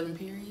about 7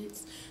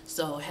 periods.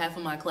 So half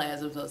of my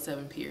class of those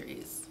 7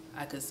 periods,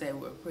 I could say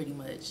were pretty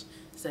much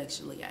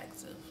sexually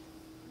active.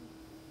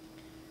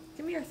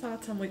 Give me your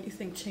thoughts on what you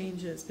think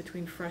changes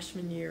between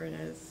freshman year and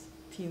as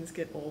teens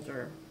get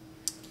older.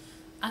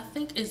 I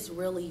think it's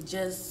really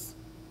just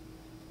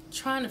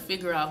trying to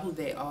figure out who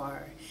they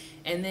are.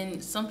 And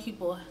then some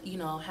people,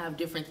 have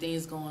different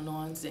things going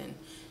on. And,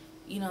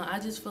 I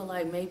just feel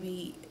like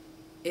maybe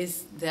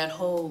it's that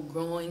whole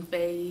growing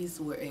phase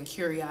where in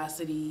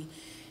curiosity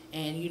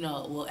and,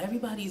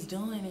 everybody's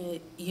doing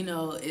it,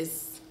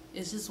 it's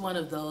just one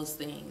of those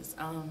things.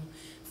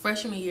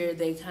 Freshman year,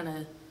 they kind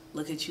of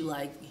look at you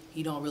like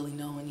you don't really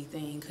know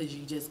anything because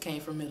you just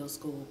came from middle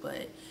school,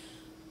 but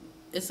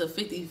it's a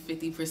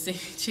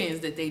 50% chance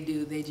that they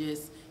do. They're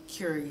just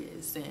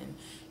curious, and,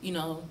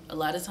 a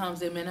lot of times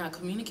they may not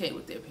communicate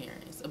with their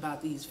parents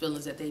about these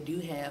feelings that they do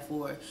have,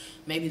 or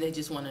maybe they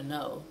just want to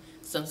know.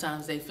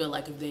 Sometimes they feel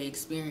like if they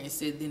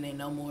experience it, then they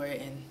know more,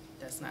 and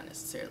that's not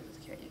necessarily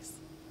the case.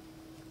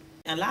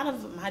 A lot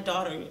of my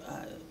daughter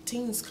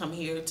teens come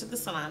here to the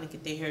salon to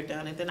get their hair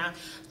done, and then I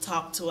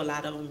talk to a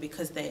lot of them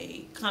because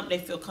they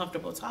feel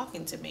comfortable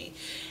talking to me.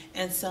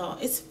 And so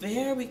it's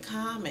very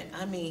common.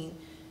 I mean,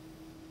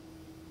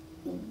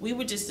 we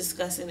were just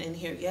discussing in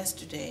here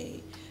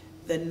yesterday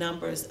the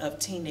numbers of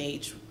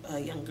teenage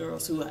young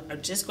girls who are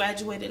just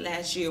graduated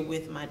last year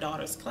with my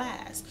daughter's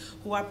class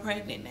who are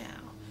pregnant now.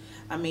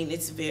 I mean,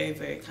 it's very,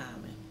 very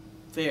common.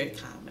 Very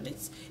common.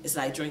 It's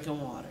like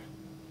drinking water.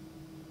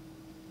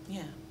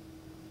 Yeah.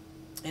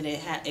 And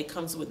it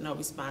comes with no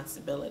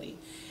responsibility.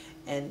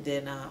 And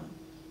then,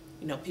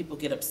 people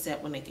get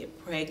upset when they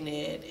get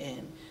pregnant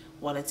and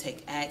want to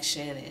take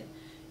action and,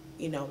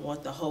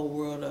 want the whole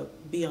world to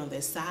be on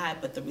their side.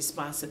 But the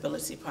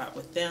responsibility part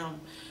with them,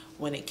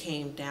 when it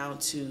came down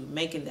to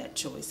making that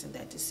choice and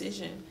that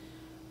decision,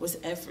 was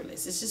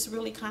effortless. It's just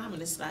really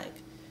common. It's like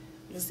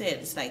I said,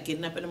 it's like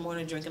getting up in the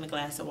morning, drinking a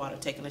glass of water,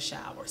 taking a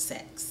shower,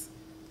 sex,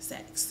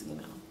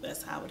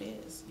 that's how it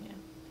is, yeah.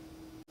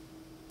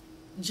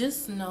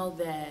 Just know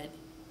that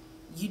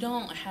you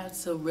don't have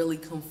to really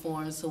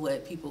conform to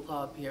what people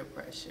call peer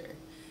pressure.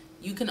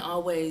 You can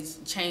always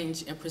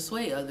change and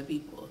persuade other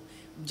people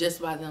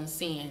just by them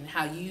seeing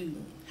how you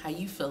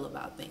feel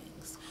about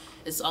things.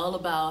 It's all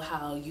about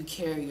how you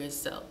carry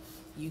yourself.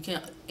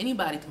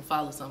 Anybody can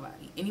follow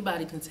somebody.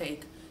 Anybody can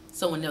take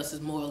someone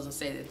else's morals and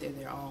say that they're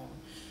their own.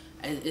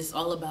 It's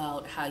all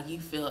about how you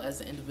feel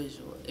as an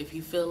individual. If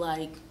you feel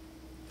like,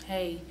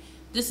 hey,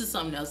 this is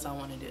something else I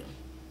want to do,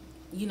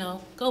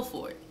 go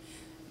for it.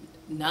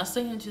 Not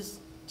saying just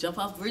jump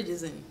off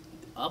bridges and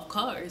off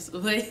cars,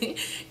 but,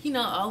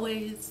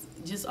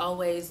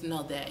 always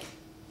know that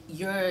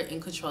you're in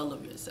control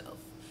of yourself,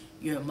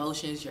 your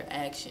emotions, your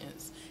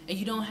actions, and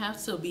you don't have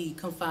to be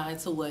confined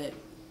to what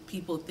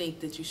people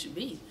think that you should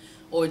be.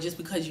 Or just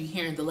because you're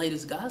hearing the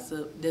latest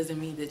gossip doesn't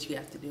mean that you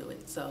have to do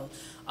it. So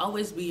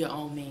always be your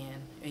own man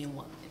and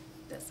woman.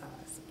 That's how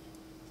I see it.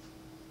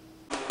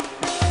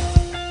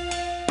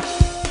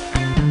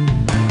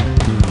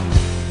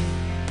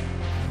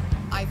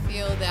 I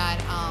feel that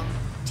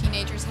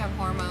teenagers have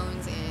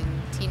hormones and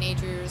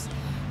teenagers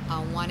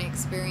want to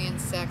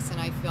experience sex,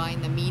 and I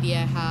find the media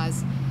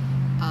has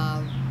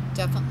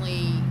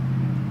definitely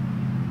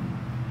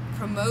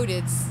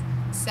promoted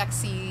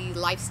sexy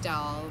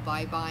lifestyle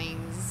by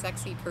buying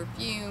sexy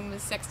perfume,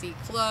 sexy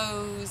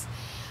clothes.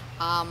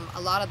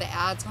 A lot of the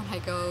ads when I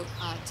go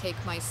take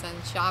my son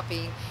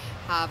shopping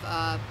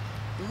have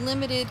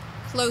limited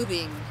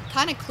clothing,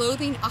 kind of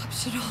clothing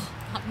optional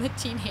on the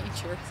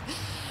teenagers.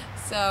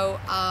 So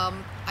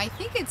I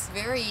think it's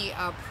very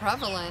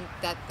prevalent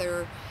that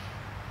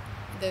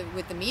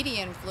with the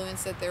media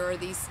influence, that there are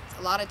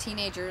a lot of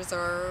teenagers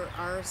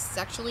are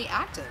sexually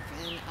active,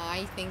 and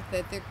I think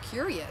that they're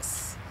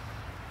curious.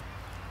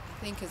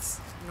 I think it's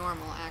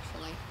normal,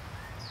 actually.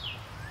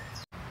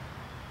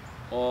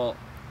 Well,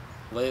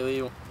 lately,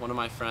 one of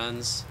my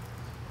friends,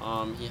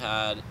 he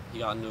got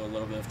into a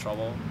little bit of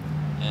trouble,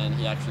 and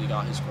he actually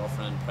got his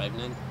girlfriend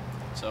pregnant.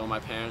 So my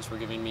parents were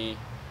giving me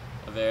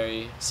a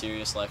very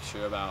serious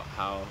lecture about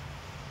how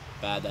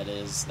bad that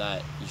is,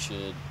 that you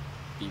should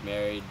be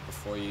married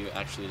before you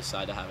actually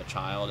decide to have a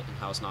child, and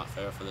how it's not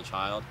fair for the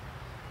child.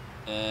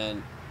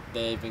 And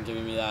they've been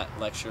giving me that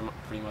lecture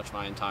pretty much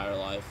my entire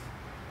life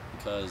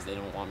because they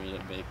don't want me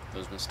to make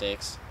those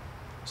mistakes.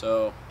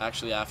 So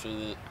actually after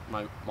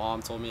my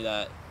mom told me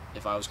that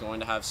if I was going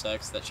to have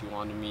sex, that she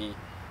wanted me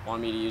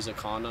to use a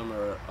condom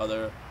or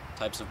other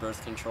types of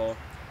birth control.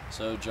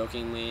 So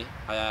jokingly,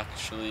 I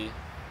actually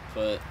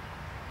put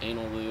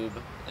anal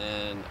lube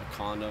and a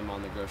condom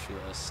on the grocery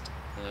list,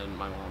 and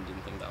my mom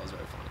didn't think that was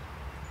very funny.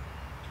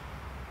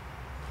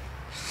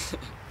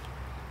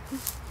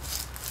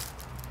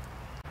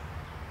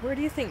 Where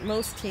do you think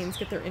most teens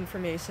get their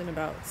information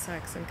about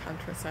sex and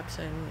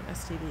contraception,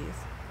 STDs?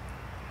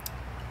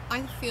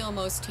 I feel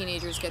most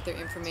teenagers get their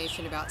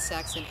information about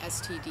sex and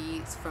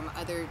STDs from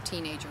other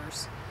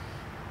teenagers.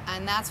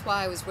 And that's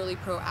why I was really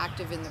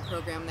proactive in the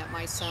program that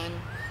my son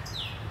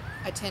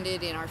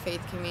attended in our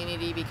faith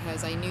community,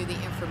 because I knew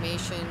the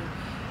information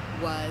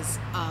was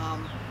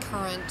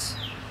current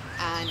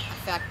and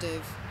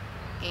effective.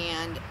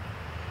 And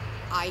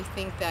I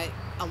think that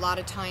a lot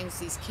of times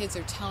these kids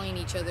are telling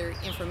each other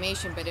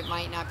information, but it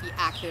might not be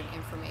accurate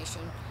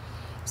information.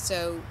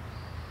 So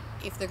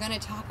if they're going to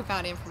talk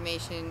about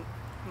information,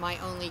 my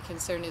only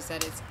concern is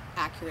that it's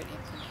accurate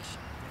information.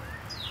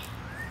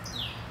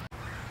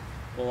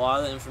 Well, a lot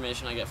of the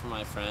information I get from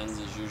my friends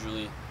is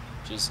usually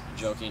just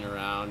joking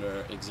around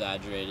or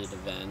exaggerated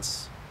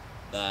events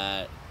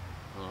that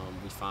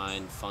we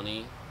find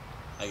funny,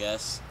 I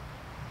guess,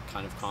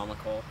 kind of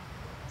comical.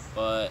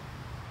 But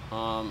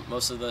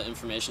most of the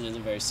information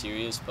isn't very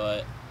serious,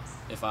 but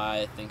if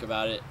I think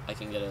about it, I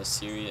can get a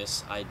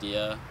serious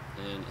idea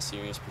and a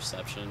serious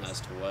perception as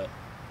to what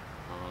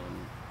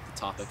the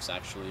topics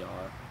actually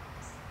are.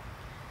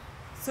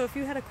 So if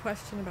you had a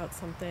question about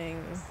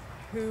something,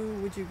 who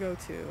would you go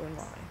to and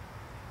why?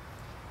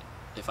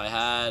 If I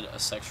had a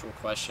sexual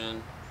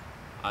question,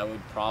 I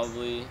would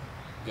probably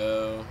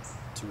go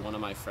to one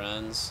of my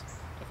friends,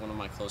 like one of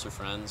my closer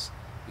friends,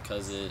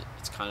 because it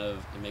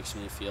makes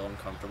me feel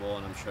uncomfortable,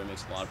 and I'm sure it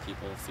makes a lot of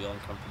people feel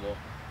uncomfortable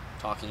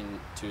talking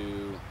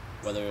to,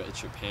 whether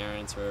it's your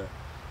parents or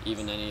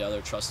even any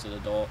other trusted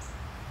adult.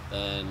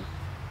 Then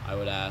I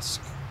would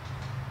ask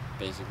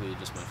basically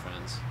just my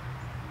friends.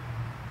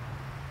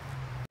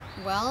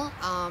 Well,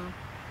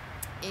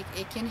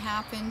 it can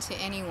happen to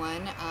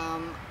anyone.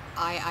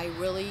 I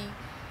really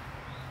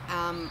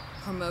am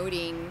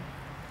promoting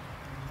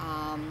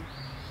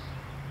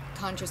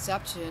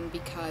contraception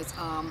because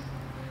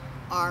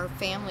our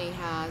family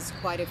has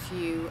quite a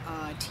few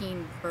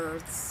teen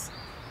births,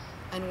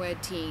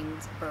 unwed teen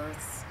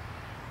births,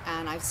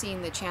 and I've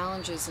seen the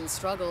challenges and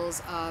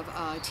struggles of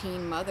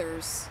teen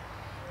mothers,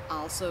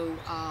 also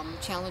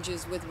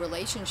challenges with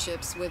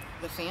relationships with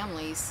the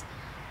families,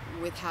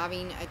 with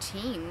having a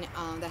teen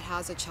that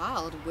has a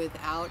child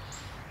without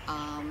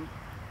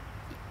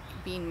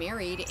being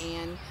married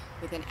and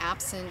with an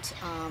absent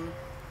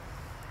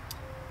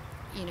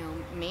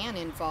man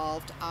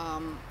involved.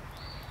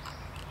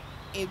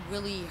 It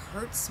really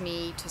hurts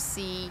me to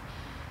see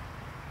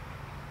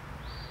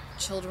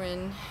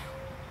children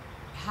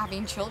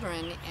having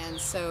children, and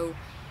so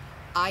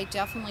I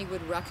definitely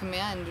would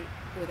recommend,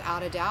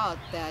 without a doubt,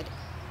 that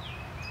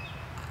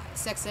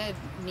sex ed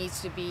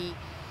needs to be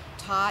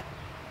taught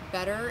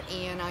better,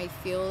 and I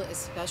feel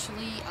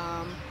especially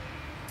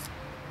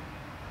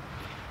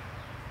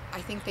I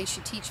think they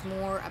should teach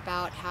more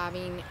about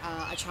having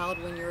a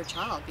child when you're a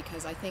child,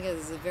 because I think it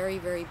is a very,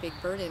 very big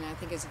burden. I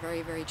think it's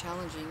very, very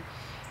challenging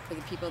for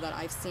the people that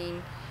I've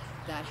seen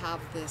that have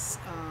this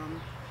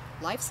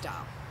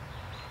lifestyle.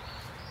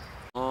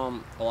 A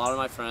lot of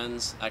my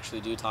friends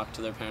actually do talk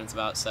to their parents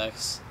about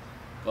sex,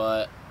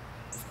 but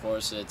of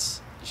course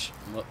it's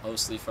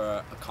mostly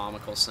for a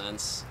comical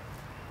sense,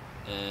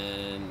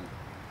 and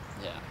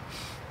yeah.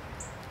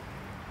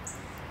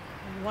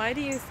 Why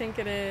do you think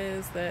it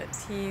is that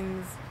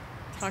teens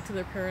talk to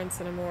their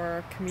parents in a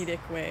more comedic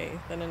way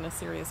than in a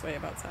serious way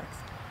about sex?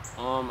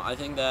 I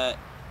think that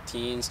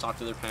teens talk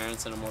to their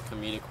parents in a more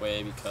comedic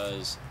way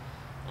because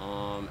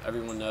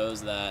everyone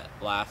knows that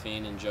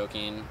laughing and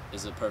joking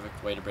is a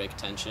perfect way to break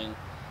tension,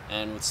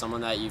 and with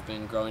someone that you've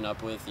been growing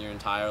up with your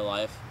entire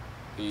life,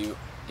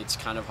 it's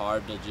kind of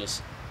hard to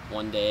just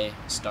one day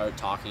start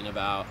talking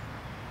about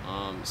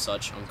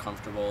such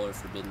uncomfortable or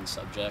forbidden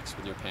subjects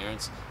with your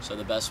parents. So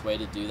the best way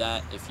to do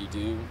that, if you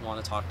do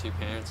want to talk to your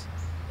parents,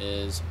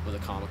 is with a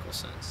comical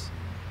sense.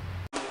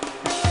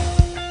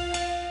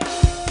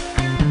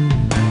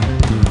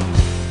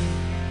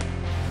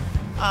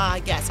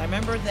 Yes, I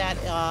remember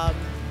that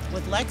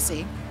with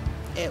Lexi,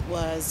 it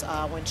was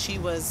when she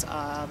was in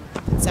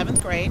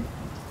 7th grade,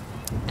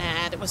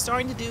 and it was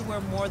starting to do where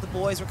more of the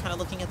boys were kind of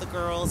looking at the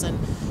girls, and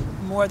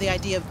more of the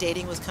idea of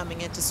dating was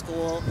coming into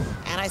school.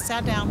 And I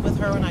sat down with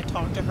her and I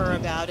talked to her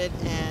about it,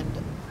 and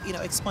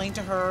explained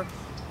to her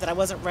that I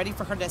wasn't ready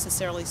for her to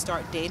necessarily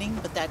start dating,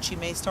 but that she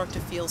may start to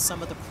feel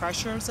some of the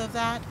pressures of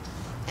that,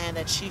 and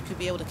that she could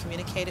be able to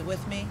communicate it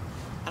with me.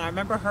 And I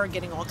remember her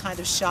getting all kind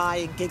of shy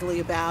and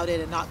giggly about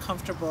it and not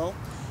comfortable.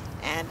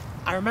 And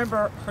I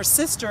remember her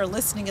sister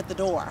listening at the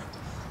door.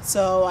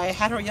 So I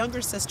had her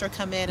younger sister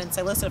come in and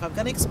say, listen, if I'm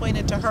going to explain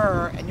it to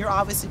her, and you're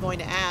obviously going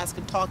to ask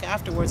and talk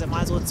afterwards, I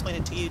might as well explain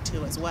it to you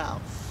too as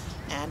well.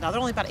 And they're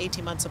only about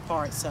 18 months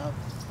apart, so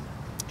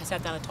I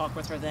sat down and talked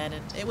with her then.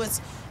 And it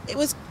was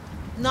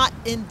not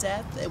in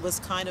depth, it was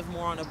kind of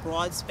more on a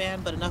broad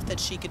span, but enough that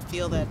she could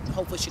feel that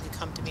hopefully she could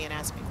come to me and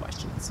ask me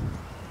questions.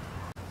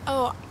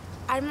 Oh,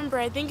 I remember,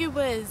 I think it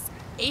was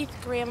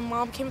 8th grade, my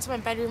mom came into my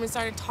bedroom and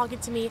started talking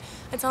to me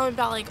and telling me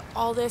about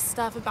all this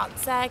stuff about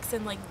sex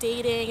and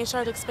dating, and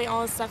started to explain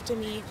all this stuff to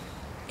me.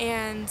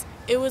 And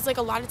it was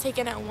a lot to take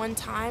in at one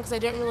time, because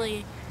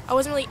I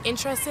wasn't really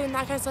interested in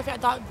that kind of stuff. I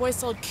thought boys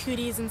sold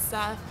cooties and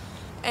stuff,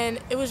 and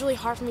it was really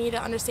hard for me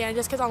to understand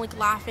just because I'm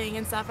laughing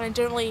and stuff, and I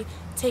didn't really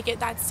take it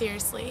that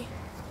seriously.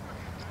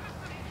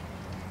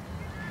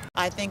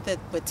 I think that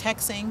with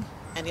texting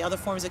and the other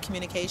forms of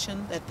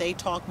communication, that they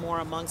talk more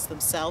amongst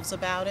themselves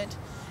about it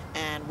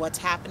and what's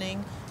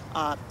happening.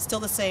 Still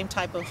the same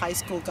type of high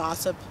school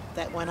gossip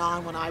that went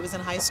on when I was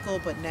in high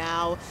school, but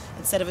now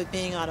instead of it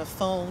being on a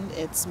phone,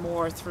 it's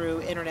more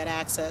through internet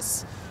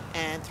access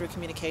and through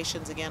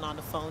communications, again, on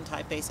a phone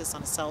type basis,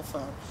 on a cell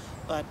phone.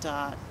 But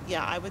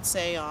yeah, I would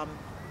say I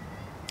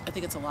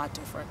think it's a lot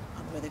different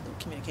on the way the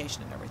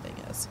communication and everything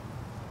is.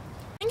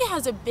 I think it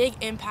has a big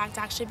impact,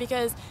 actually,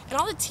 because in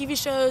all the TV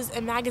shows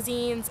and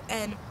magazines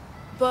and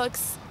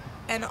books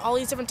and all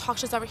these different talk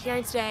shows that we're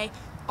hearing today,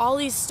 all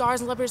these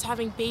stars and celebrities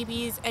having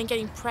babies and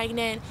getting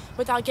pregnant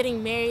without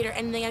getting married or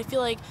anything. I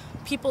feel like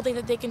people think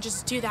that they can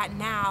just do that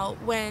now,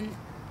 when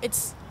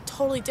it's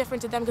totally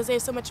different to them because they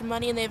have so much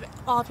money and they have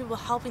all people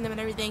helping them and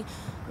everything.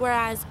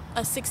 Whereas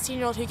a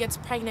 16-year-old who gets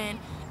pregnant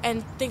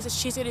and thinks that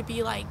she's going to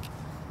be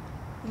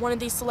one of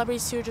these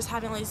celebrities who are just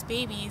having all these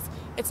babies,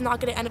 it's not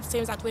going to end up the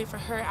same exact way for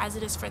her as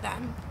it is for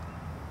them.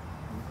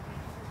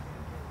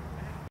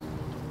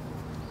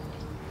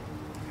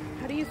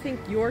 How do you think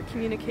your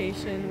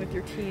communication with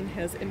your teen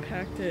has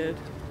impacted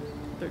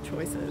their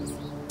choices?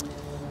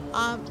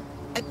 I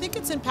think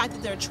it's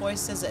impacted their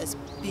choices as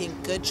being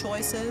good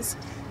choices.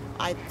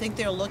 I think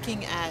they're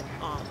looking at,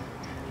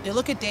 they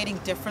look at dating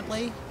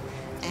differently.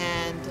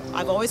 And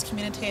I've always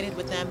communicated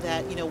with them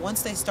that,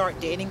 once they start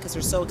dating, because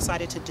they're so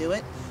excited to do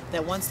it,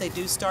 that once they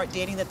do start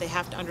dating, that they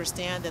have to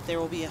understand that there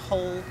will be a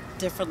whole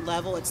different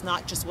level. It's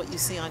not just what you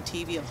see on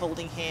TV of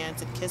holding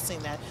hands and kissing,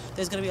 that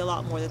there's going to be a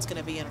lot more that's going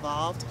to be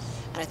involved.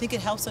 And I think it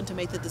helps them to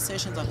make the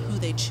decisions on who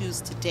they choose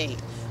to date.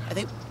 I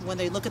think when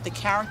they look at the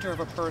character of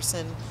a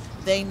person,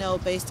 they know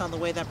based on the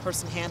way that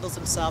person handles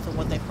himself and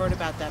what they've heard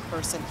about that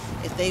person,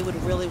 if they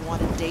would really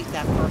want to date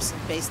that person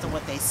based on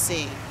what they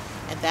see.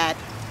 And that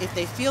if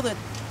they feel that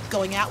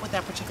going out with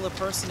that particular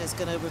person is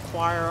going to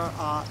require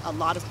a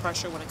lot of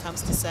pressure when it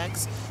comes to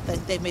sex, then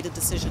they've made a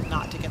decision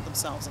not to get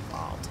themselves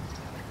involved.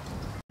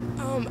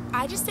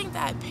 I just think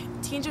that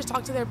teens should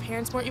talk to their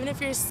parents more, even if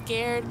you're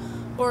scared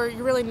or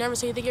you're really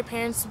nervous or you think your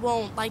parents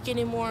won't like you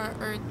anymore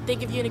or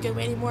think of you in a good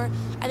way anymore.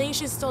 I think you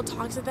should still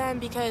talk to them,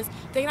 because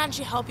they can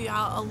actually help you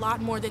out a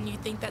lot more than you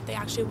think that they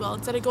actually will.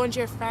 Instead of going to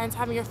your friends,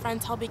 having your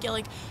friends help you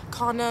get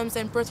condoms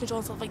and birth control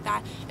and stuff like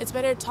that, it's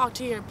better to talk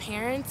to your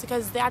parents,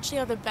 because they actually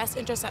have the best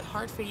interest at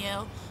heart for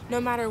you,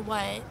 no matter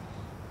what.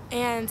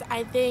 And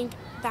I think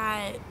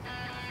that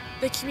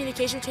the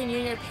communication between you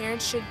and your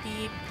parents should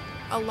be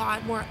a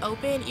lot more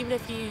open, even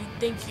if you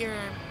think you're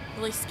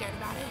really scared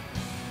about it.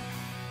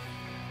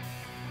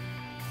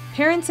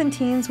 Parents and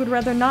teens would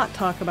rather not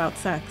talk about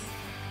sex.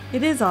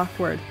 It is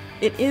awkward,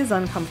 it is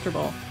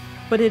uncomfortable,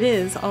 but it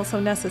is also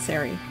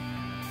necessary.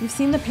 You've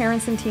seen the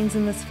parents and teens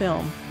in this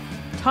film.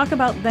 Talk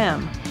about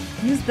them.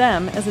 Use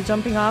them as a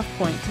jumping off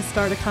point to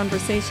start a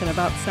conversation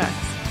about sex.